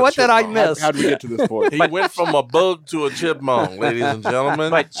 What did I chipmunk. miss? How'd we get to this point? He went from a bug to a chipmunk, ladies and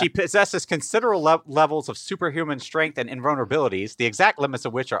gentlemen. But she possesses considerable levels of superhuman strength and invulnerabilities, the exact limits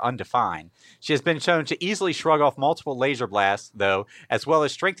of which are undefined. She has been shown to easily shrug off multiple laser blasts, though, as well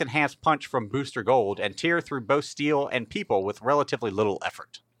as strength-enhanced punch from Booster Gold and tear through both steel and people with relatively little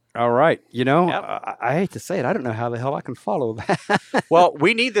effort. All right. You know, Yep. I hate to say it. I don't know how the hell I can follow that. Well,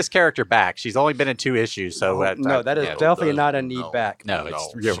 we need this character back. She's only been in 2 issues, so no, that is yeah, definitely no, not a no, need back. no, No,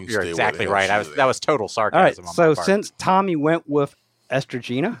 it's, she you're, can you're stay exactly where the hell right. she That was total All right. sarcasm on So my part. since Tommy went with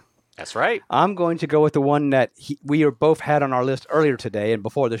Estrogina, That's right. I'm going to go with the one that we are both had on our list earlier today. And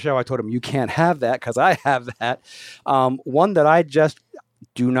before the show, I told him, you can't have that because I have that. One that I just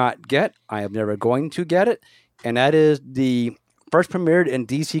do not get. I am never going to get it. And that is the first premiered in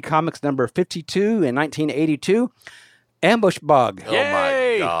DC Comics number 52 in 1982, Ambush Bug. Oh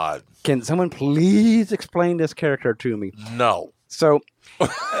Yay! my God. Can someone please explain this character to me? No. So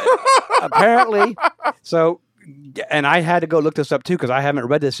apparently, and I had to go look this up too because I haven't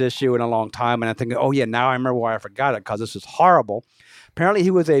read this issue in a long time, and I'm thinking, oh yeah, now I remember why I forgot it because this is horrible. Apparently,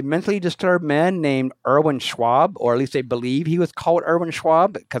 he was a mentally disturbed man named Erwin Schwab, or at least they believe he was called Erwin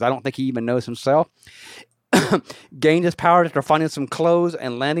Schwab because I don't think he even knows himself. Gained his powers after finding some clothes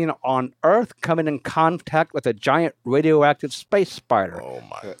and landing on Earth, coming in contact with a giant radioactive space spider. Oh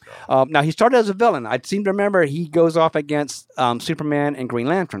my God. Now, he started as a villain. I seem to remember he goes off against Superman and Green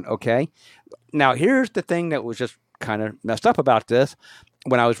Lantern, okay? Now, here's the thing that was just kind of messed up about this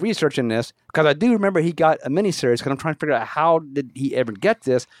when I was researching this, because I do remember he got a miniseries, because I'm trying to figure out how did he ever get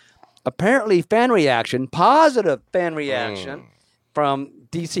this. Apparently, fan reaction, positive fan reaction from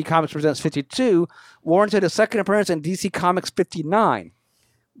DC Comics Presents 52 warranted a second appearance in DC Comics 59.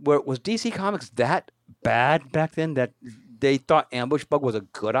 Was DC Comics that bad back then that they thought Ambush Bug was a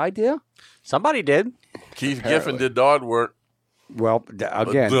good Somebody did. Keith Giffen did the artwork. Well,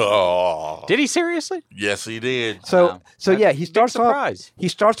 again. Oh. Did he seriously? Yes, he did. So Wow. yeah, he Big starts off. surprise. He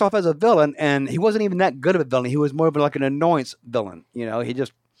starts off as a villain, and he wasn't even that good of a villain. He was more of like an annoyance villain. You know, he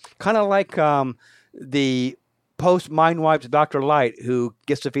just kind of like the post Mind Wipes Dr. Light, who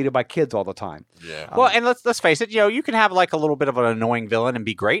gets defeated by kids all the time. Yeah. Well, and let's face it. You know, you can have like a little bit of an annoying villain and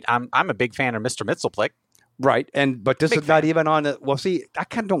be great. I'm a big fan of Mr. Mxyzptlk. Right, but this Big is not even on the. Well, see, I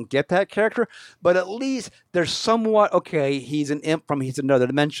kind of don't get that character, but at least there's somewhat okay. He's an imp from he's another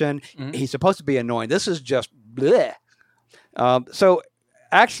dimension. He's supposed to be annoying. This is just bleh. So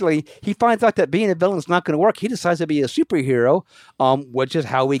actually, he finds out that being a villain is not going to work. He decides to be a superhero, which is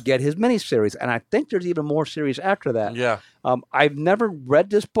how we get his miniseries. And I think there's even more series after that. Yeah. I've never read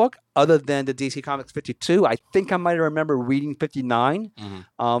this book other than the DC Comics 52. I think I might remember reading 59,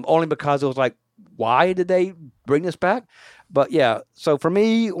 only because it was like, why did they bring this back? But yeah, so for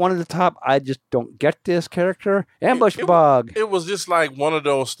me, one of the top, I just don't get this character. Ambush Bug. It was just like one of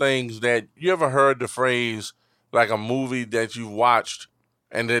those things that you ever heard the phrase, like a movie that you watched,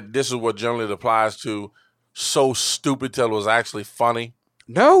 and that this is what generally it applies to, so stupid till it was actually funny.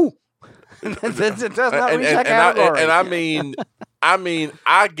 No. It does not reach that category. I mean,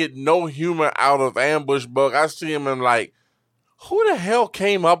 I get no humor out of Ambush Bug. I see him and I'm like, who the hell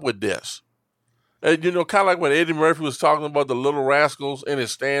came up with this? You know, kind of like when Eddie Murphy was talking about the Little Rascals in his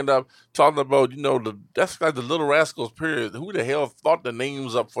stand-up, talking about, you know, that's like the Little Rascals period. Who the hell thought the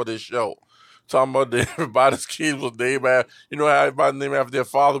names up for this show? Talking about everybody's kids was named after, you know, how everybody named after their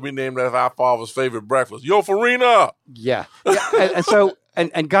father. We named after our father's favorite breakfast. Yo, Farina! Yeah. And so,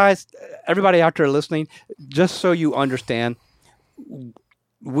 and guys, everybody out there listening, just so you understand,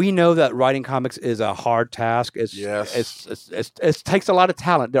 we know that writing comics is a hard task. It takes a lot of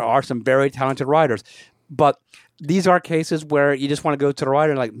talent. There are some very talented writers, but these are cases where you just want to go to the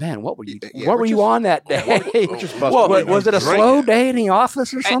writer and like, man, what were you on that day? Was it a slow day in the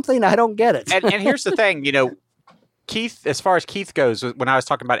office or something? I don't get it. And here's the thing, you know, Keith, as far as Keith goes, when I was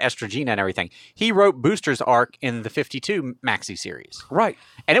talking about Estrogina and everything, he wrote Booster's arc in the 52 maxi series. Right.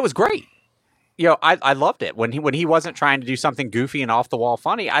 And it was great. You know, I loved it. When he wasn't trying to do something goofy and off the wall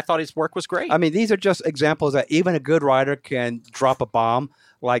funny, I thought his work was great. I mean, these are just examples that even a good writer can drop a bomb.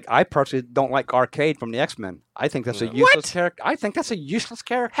 Like, I personally don't like Arcade from the X-Men. I think that's a useless character. I think that's a useless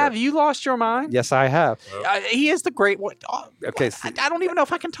character. Have you lost your mind? Yes, I have. He is the great one. Okay, I don't even know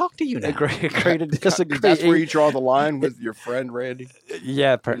if I can talk to you now. Great to disagree. That's where you draw the line with your friend Randy.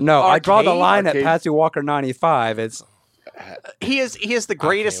 Yeah, no, I draw the line at Patsy Walker 95. It's he is the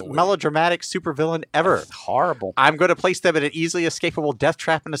greatest melodramatic supervillain ever. horrible. I'm going to place them in an easily escapable death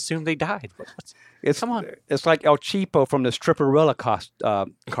trap and assume they died. Come on. It's like El Cheapo from the Stripperella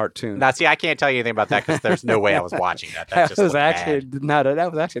cartoon. Now, see, I can't tell you anything about that because there's no way I was watching that. That just was looked actually bad.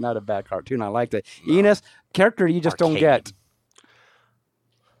 that was actually not a bad cartoon. I liked it. Enos, character you just don't get.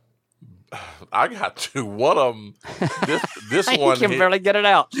 I got two. One of them, this one, you can barely get it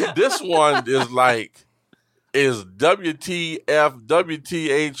out. This one is WTF,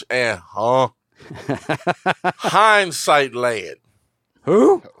 WTH, and Hindsight Lad.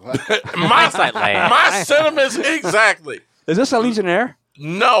 Who? Hindsight Lad. My sentiments exactly. Is this a Legionnaire?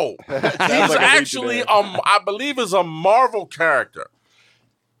 No, Sounds he's like a actually Legionnaire. I believe is a Marvel character.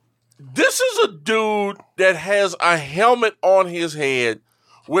 This is a dude that has a helmet on his head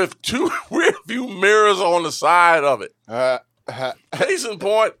with two rear view mirrors on the side of it. Case in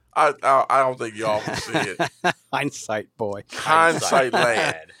point, I don't think y'all can see it. Hindsight, boy. Hindsight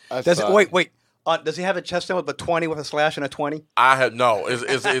land. Does it, wait. Does he have a chest symbol with a 20 with a slash and a 20? I have no. It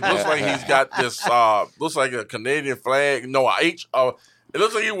looks like he's got this. Looks like a Canadian flag. No, a H. It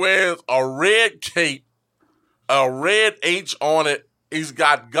looks like he wears a red cape, a red H on it. He's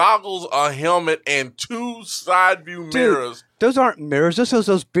got goggles, a helmet, and two side view mirrors. Those aren't mirrors. This is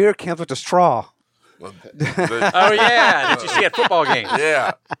those beer cans with the straw. Oh yeah, did you see at football games?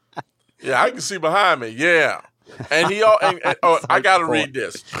 Yeah, I can see behind me. Yeah, and I got to read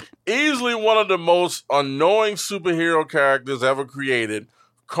this. Easily one of the most annoying superhero characters ever created,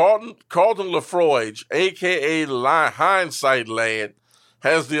 Carlton Lafroige, a.k.a. Hindsight Lad,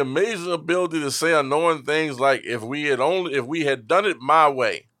 has the amazing ability to say annoying things like, if we had done it my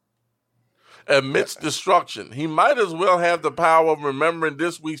way. Amidst destruction, he might as well have the power of remembering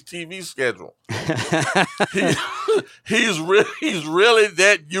this week's TV schedule. He's really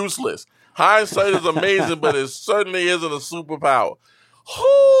that useless. Hindsight is amazing, but it certainly isn't a superpower.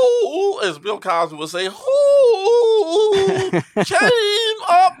 Who, as Bill Cosby would say, who came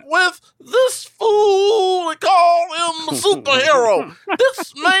up with this fool and called him a superhero?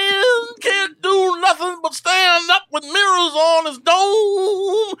 This man can't do nothing but stand up with mirrors on his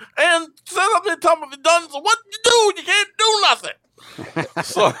dome and set up and tell him if he done. So what you do? You can't do nothing.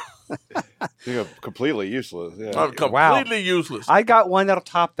 So You're completely useless. Yeah. I'm completely useless. I got one that'll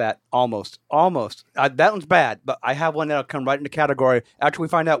top that, almost. That one's bad, but I have one that'll come right in the category after we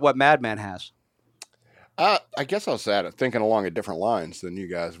find out what Madman has. I guess I was thinking along different lines than you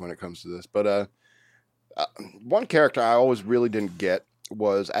guys when it comes to this. But one character I always really didn't get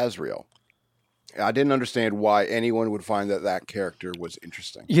was Azrael. I didn't understand why anyone would find that character was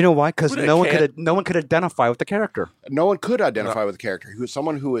interesting. You know why? Because Well, no they one could identify with the character. No one could identify with the character. He was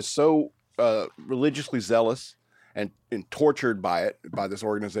someone who is so religiously zealous and tortured by this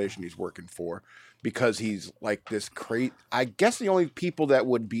organization he's working for, because he's like this crazy. I guess the only people that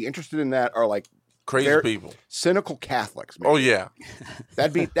would be interested in that are like Crazy people. cynical Catholics. Maybe. Oh yeah.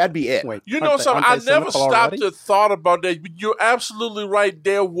 That'd be it. Wait, You know something? I never stopped to thought about that. But you're absolutely right.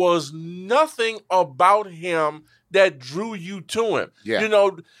 There was nothing about him that drew you to him. Yeah.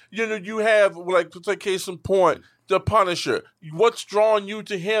 You have, like, to take case in point, the Punisher. What's drawing you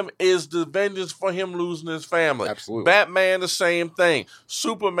to him is the vengeance for him losing his family. Absolutely. Batman, the same thing.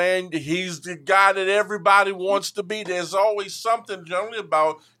 Superman, he's the guy that everybody wants to be. There's always something generally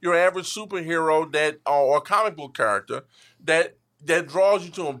about your average superhero or comic book character that draws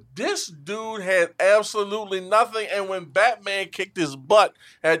you to him. This dude had absolutely nothing, and when Batman kicked his butt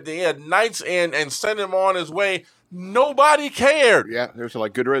at the end, Night's End, and sent him on his way, nobody cared. Yeah, there's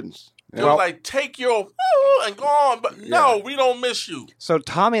like good riddance. It was like, take your and go on, but no, we don't miss you. So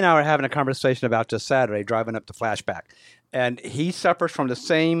Tommy and I were having a conversation about this Saturday, driving up to Flashback, and he suffers from the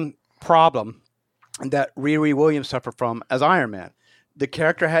same problem that Riri Williams suffered from as Iron Man. The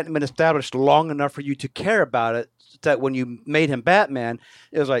character hadn't been established long enough for you to care about it, that when you made him Batman,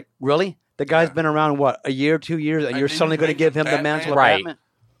 it was like, really? The guy's been around, what, a year, 2 years, and you're then suddenly you going to make give him him the mantle of Batman?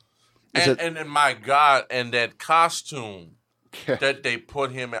 Batman? And my God, and that costume that they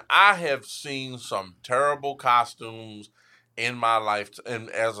put him in. I have seen some terrible costumes in my life, and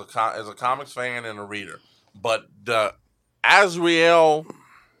as a comics fan and a reader. But the Azrael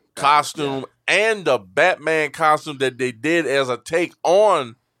costume and the Batman costume that they did as a take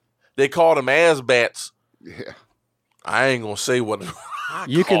on, they called them Asbats. Yeah. I ain't gonna say what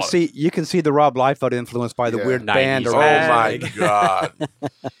You can see the Rob Liefeld influence by the Yeah. weird 90s. band Oh around. my God!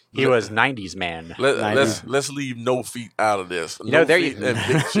 He was 90s man. Let's leave No Feet out of this. know, No there Feet you- and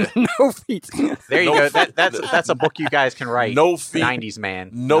Big Shit. No feet. There you No go. feet. That's a book you guys can write. No feet. 90s man.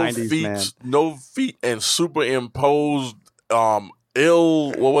 No 90s feet, man. no feet, and superimposed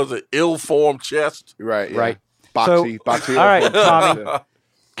ill-formed chest. Right. Yeah. Right. Boxy. All right, Tommy.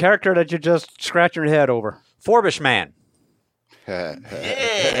 Character that you're just scratching your head over. Forbish man.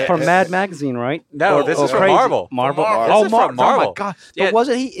 Yeah. From Mad Magazine, right? No, this is from Crazy. Marvel. Marvel. Marvel. Oh, This is from Oh my Marvel. God! Yeah. But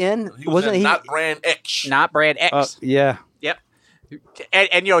wasn't he in? He was wasn't in he? Not Brand X. Not Brand X. Yeah. Yep.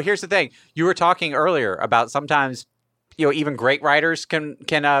 And here's the thing. You were talking earlier about sometimes, even great writers can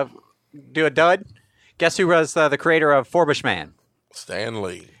do a dud. Guess who was the creator of Forbish Man? Stan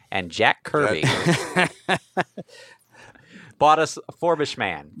Lee. And Jack Kirby. bought us a Forbish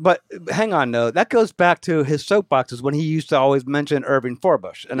man. But hang on, though. That goes back to his soapboxes when he used to always mention Irving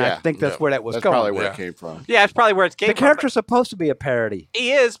Forbush, and I Yeah. think that's where that was That's going. probably where Yeah. it came from. Yeah, it's probably where it's came The from. character's supposed to be a parody.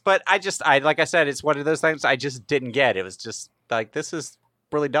 He is, but I like I said, it's one of those things I just didn't get. It was just like, this is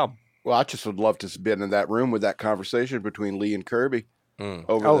really dumb. Well, I just would love to have been in that room with that conversation between Lee and Kirby.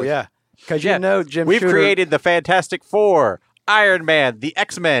 Over Oh this. yeah, because Yeah. you know Jim. We've Shooter, created the Fantastic Four, Iron Man, the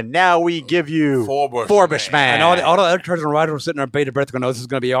X-Men. Now we give you Forbush Man. and all the editors and writers were sitting there bated breath, going, "Oh, this is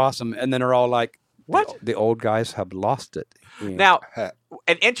going to be awesome," and then they're all like, What? The old guys have lost it." Yeah. Now,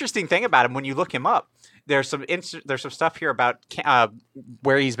 an interesting thing about him when you look him up, there's some stuff here about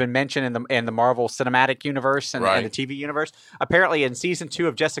where he's been mentioned in the Marvel Cinematic Universe and the TV universe. Apparently, in season 2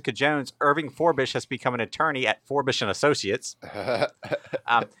 of Jessica Jones, Irving Forbush has become an attorney at Forbush and Associates.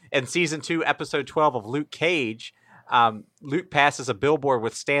 In season 2, episode 12 of Luke Cage, Luke passes a billboard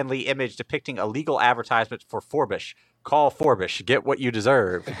with Stan Lee image depicting a legal advertisement for Forbush. Call Forbush, get what you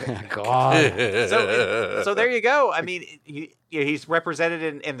deserve. God. So there you go. I mean, he's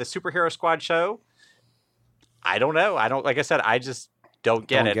represented in the Superhero Squad show. I don't know. Like I said, I just don't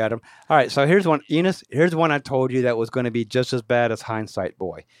get it. Get him. All right, so here's one, Enos. Here's one I told you that was going to be just as bad as Hindsight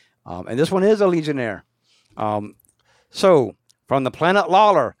Boy, and this one is a Legionnaire. So from the planet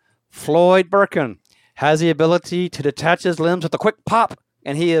Lawler, Floyd Birkin has the ability to detach his limbs with a quick pop,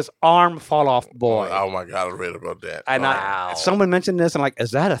 and he is Arm Fall Off Boy. Oh my God, I read about that. And someone mentioned this, and like,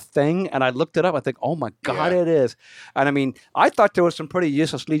 is that a thing? And I looked it up. I think, oh my God, it is. And I mean, I thought there was some pretty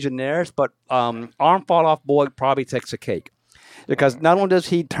useless Legionnaires, but Arm Fall Off Boy probably takes a cake, because not only does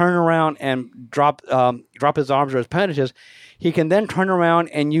he turn around and drop his arms or his appendages, he can then turn around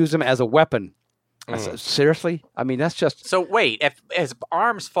and use them as a weapon. I said, seriously? I mean, that's just So wait, if his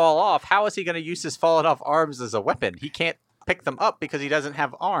arms fall off, how is he going to use his fallen off arms as a weapon? He can't pick them up because he doesn't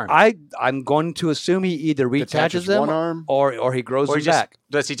have arms. I'm going to assume he either Detaches reattaches them one arm? or he grows Or them he just, back.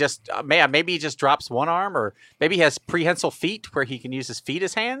 does he just maybe he just drops one arm, or maybe he has prehensile feet where he can use his feet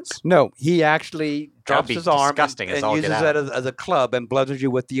as hands? No, he actually drops be his arm disgusting as and all uses get that out. as a club and bludgeons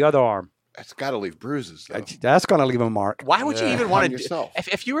you with the other arm. It's got to leave bruises. Though. That's going to leave a mark. Why would you even want to yourself.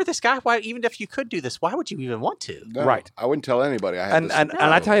 if you were this guy, why even if you could do this, why would you even want to? No, Right. I wouldn't tell anybody. I had And this. and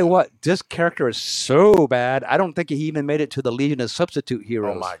I tell you what, this character is so bad. I don't think he even made it to the Legion of Substitute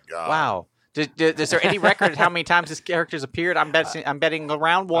Heroes. Oh my God. Wow. Is there any record of how many times this character's appeared? I'm betting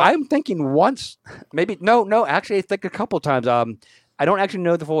around one. I'm thinking once, maybe no. Actually, I think a couple times. I don't actually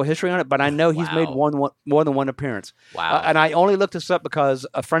know the full history on it, but I know he's made Wow. more than one appearance. Wow. And I only looked this up because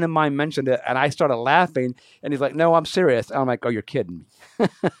a friend of mine mentioned it, and I started laughing. And he's like, "No, I'm serious." And I'm like, "Oh, you're kidding me."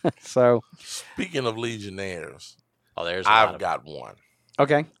 So, Speaking of Legionnaires, Oh, there's. a lot I've of- got one.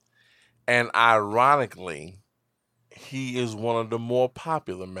 okay. And ironically, he is one of the more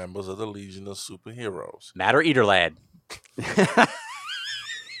popular members of the Legion of Superheroes. Matter Eater Lad.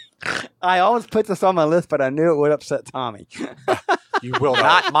 I always put this on my list, but I knew it would upset Tommy. You will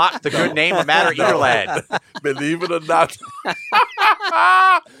not mock the good name of Matter Eater Lad. Believe it or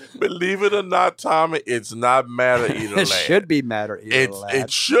not, Tommy, it's not Matter Eater It Lad. should be Matter Eater Lad. It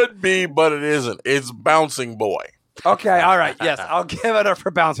should be, but it isn't. It's Bouncing Boy. Okay, all right. Yes, I'll give it up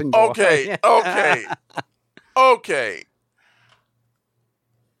for Bouncing Boy. Okay.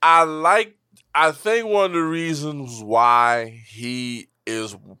 I think one of the reasons why he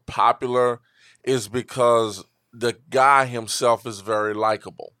is popular is because the guy himself is very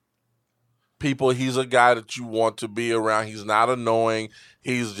likable. He's a guy that you want to be around. He's not annoying.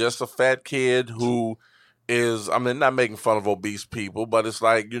 He's just a fat kid who is, I mean, not making fun of obese people, but it's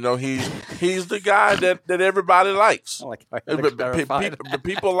like, he's the guy that everybody likes. I like how you're clarified.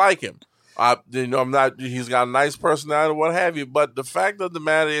 People like him. He's got a nice personality, what have you, but the fact of the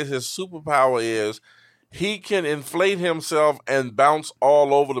matter is his superpower is he can inflate himself and bounce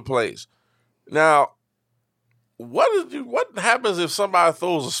all over the place. Now, what happens if somebody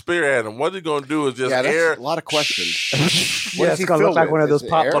throws a spear at him? What he's going to do is just yeah, that's air. a lot of questions. Yeah, does it's he going to look fill like one of with? those Is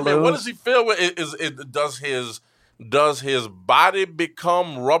it pop air? balloons. What does he feel with? Does his body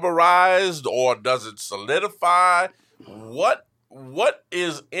become rubberized or does it solidify? What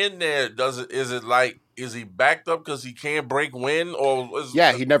is in there? Is he backed up because he can't break wind, or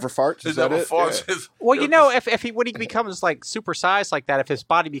He never farts. Is that never it? farts? Yeah. Well, when he becomes like supersized like that, if his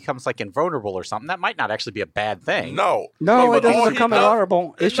body becomes like invulnerable or something, that might not actually be a bad thing. No, No, it but all doesn't he become does-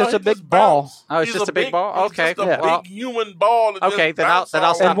 invulnerable. It's No, just he a big just ball. bounce. Oh, it's He's just a big ball? he's Okay, just a yeah. Well, big human ball. That Okay, just then I'll bounces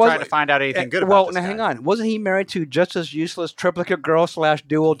all stop over. trying to find out anything good Well, about now this hang guy. on. Wasn't he married to just as useless triplicate girl /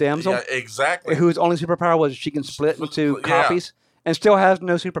 dual damsel, Yeah, exactly. whose only superpower was she can split into Yeah. copies and still has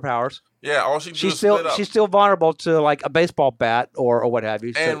no superpowers? Yeah, all she do She's is split up. she's still vulnerable to like a baseball bat or what have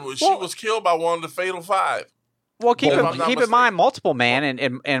you. So, And she was killed by one of the Fatal Five. Well, keep If I'm not in mistaken. mind, Multiple Man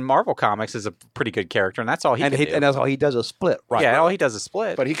in Marvel Comics is a pretty good character, and that's all he and can do. and that's all he does is split. Right. Yeah, all he does is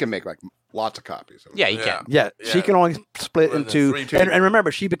split. But he can make like lots of copies. Of it. yeah, he Yeah. can. Yeah, she Yeah. can only split Well, into, then three and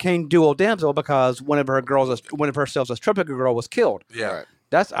remember, she became dual damsel because one of herself as Triplica girl was killed. Yeah.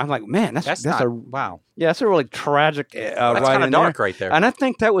 Right. I'm like, man, that's That's not. a Wow. that's a really tragic. That's right kind of in dark there. right there. And I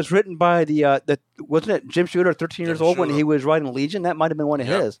think that was written by the wasn't it Jim Shooter, 13 years Jim old when Shooter. he was writing Legion? That might have been one of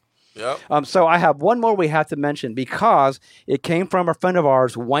Yep. his. Yep. So I have one more we have to mention because it came from a friend of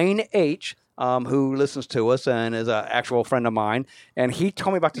ours, Wayne H., who listens to us and is an actual friend of mine, and he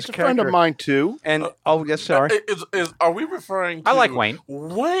told me about this He's a character. friend of mine too. And oh, yes, sorry. Are we referring to I like Wayne.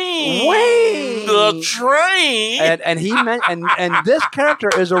 Wayne the train. And he meant and this character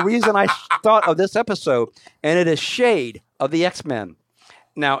is a reason I thought of this episode, and it is Shade of the X-Men.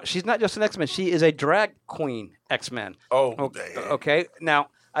 Now she's not just an X-Men; she is a drag queen X-Men. Okay. Okay. Now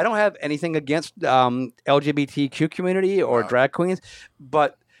I don't have anything against LGBTQ community or drag queens,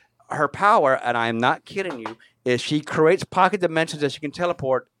 but her power, and I am not kidding you, is she creates pocket dimensions that she can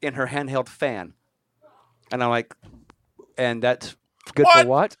teleport in her handheld fan. And I'm like, and that's good for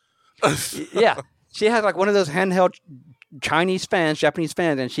what? Yeah. She has like one of those handheld Chinese fans, Japanese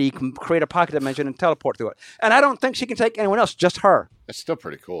fans, and she can create a pocket dimension and teleport through it. And I don't think she can take anyone else, just her. It's still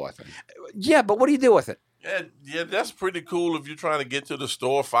pretty cool, I think. Yeah, but what do you do with it? Yeah, that's pretty cool if you're trying to get to the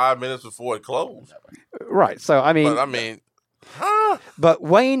store 5 minutes before it closed. Right. So I mean, But I mean, huh? But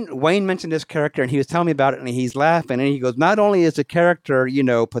Wayne mentioned this character, and he was telling me about it, and he's laughing, and he goes, "Not only is the character,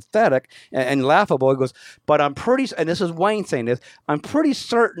 pathetic and laughable, he goes, but I'm pretty, and this is Wayne saying this, I'm pretty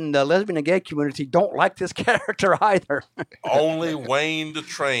certain the lesbian and gay community don't like this character either." Only Wayne the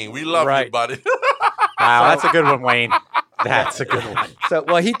train. We love you, Right. buddy. Wow, that's a good one, Wayne. That's a good one. So,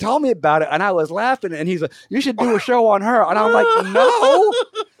 well, he told me about it, and I was laughing, and he's like, "You should do a show on her," and I'm like, "No."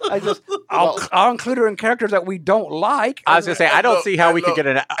 I'll include her in characters that we don't like. I was gonna say I don't see how we could get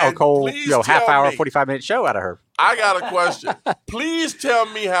a and cold, please half tell hour, me. 45-minute show out of her. I got a question. Please tell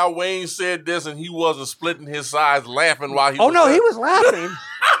me how Wayne said this and he wasn't splitting his sides laughing while he Oh was no, there. he was laughing.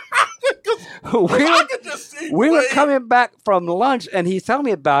 I could just see We were Wayne. coming back from lunch, and he's telling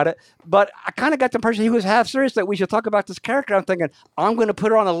me about it. But I kind of got the impression he was half serious that we should talk about this character. I'm thinking, I'm going to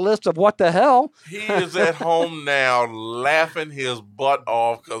put her on a list of what the hell. He is at home now laughing his butt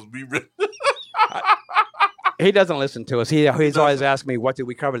off because we really... He doesn't listen to us. He's always asking me, what did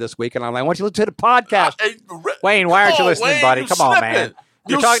we cover this week? And I'm like, why don't you listen to the podcast? Wayne, why aren't you Come on, listening, Wayne, buddy? you Come on, slipping. man.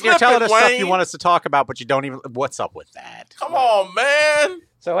 You're You telling us slipping, stuff you Wayne. want us to talk about, but you don't even. What's up with that? Come on, man.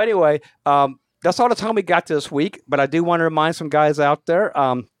 So anyway, that's all the time we got this week. But I do want to remind some guys out there,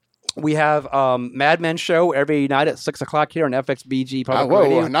 we have Mad Men show every night at 6 o'clock here on FXBG Public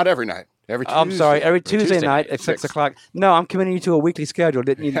Radio. Not every night. Every Tuesday. I'm sorry, every Tuesday Tuesday night at 6 o'clock. No, I'm committing you to a weekly schedule.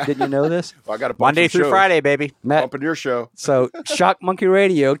 Didn't you know this? Well, I got a Monday through Friday, baby. Matt, Bumping your show. so Shock Monkey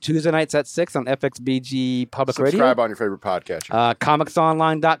Radio, Tuesday nights at 6 on FXBG Public Subscribe Radio. on your favorite podcast.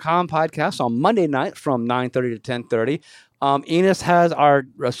 Comicsonline.com podcast on Monday night from 9:30 to 10:30. Enos has our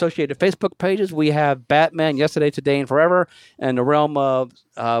associated Facebook pages. We have Batman, Yesterday, Today, and Forever, and the realm of,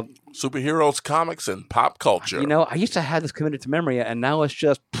 Superheroes, comics, and pop culture. I used to have this committed to memory, and now it's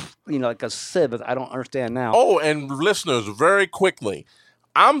just, like a sieve. I don't understand now. Oh, and listeners, very quickly,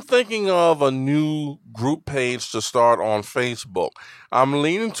 I'm thinking of a new group page to start on Facebook. I'm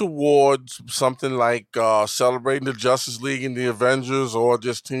leaning towards something like celebrating the Justice League and the Avengers, or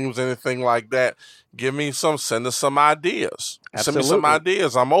just teams, anything like that. Send us some ideas. Send me some Absolutely.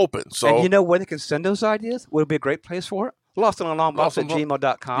 ideas. I'm open. So, And you know where they can send those ideas? Would be a great place for it?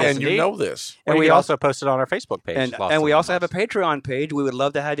 LostandAlongBox@gmail.com. and you know this. And And we we also posted on our Facebook page. And, Lost and we in also have a Box. Patreon page. We would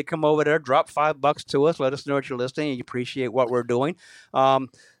love to have you come over there, drop $5 to us, let us know what you're listening, you appreciate what we're doing.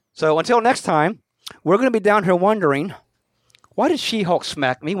 So until next time, we're going to be down here wondering, why did She-Hulk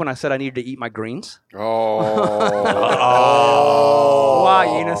smack me when I said I needed to eat my greens? Oh. Why,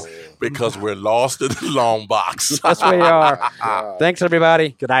 Enos? Because we're lost in the long box. That's where you are. Thanks, everybody.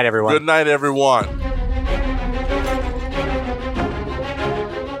 Good night, everyone. Good night, everyone.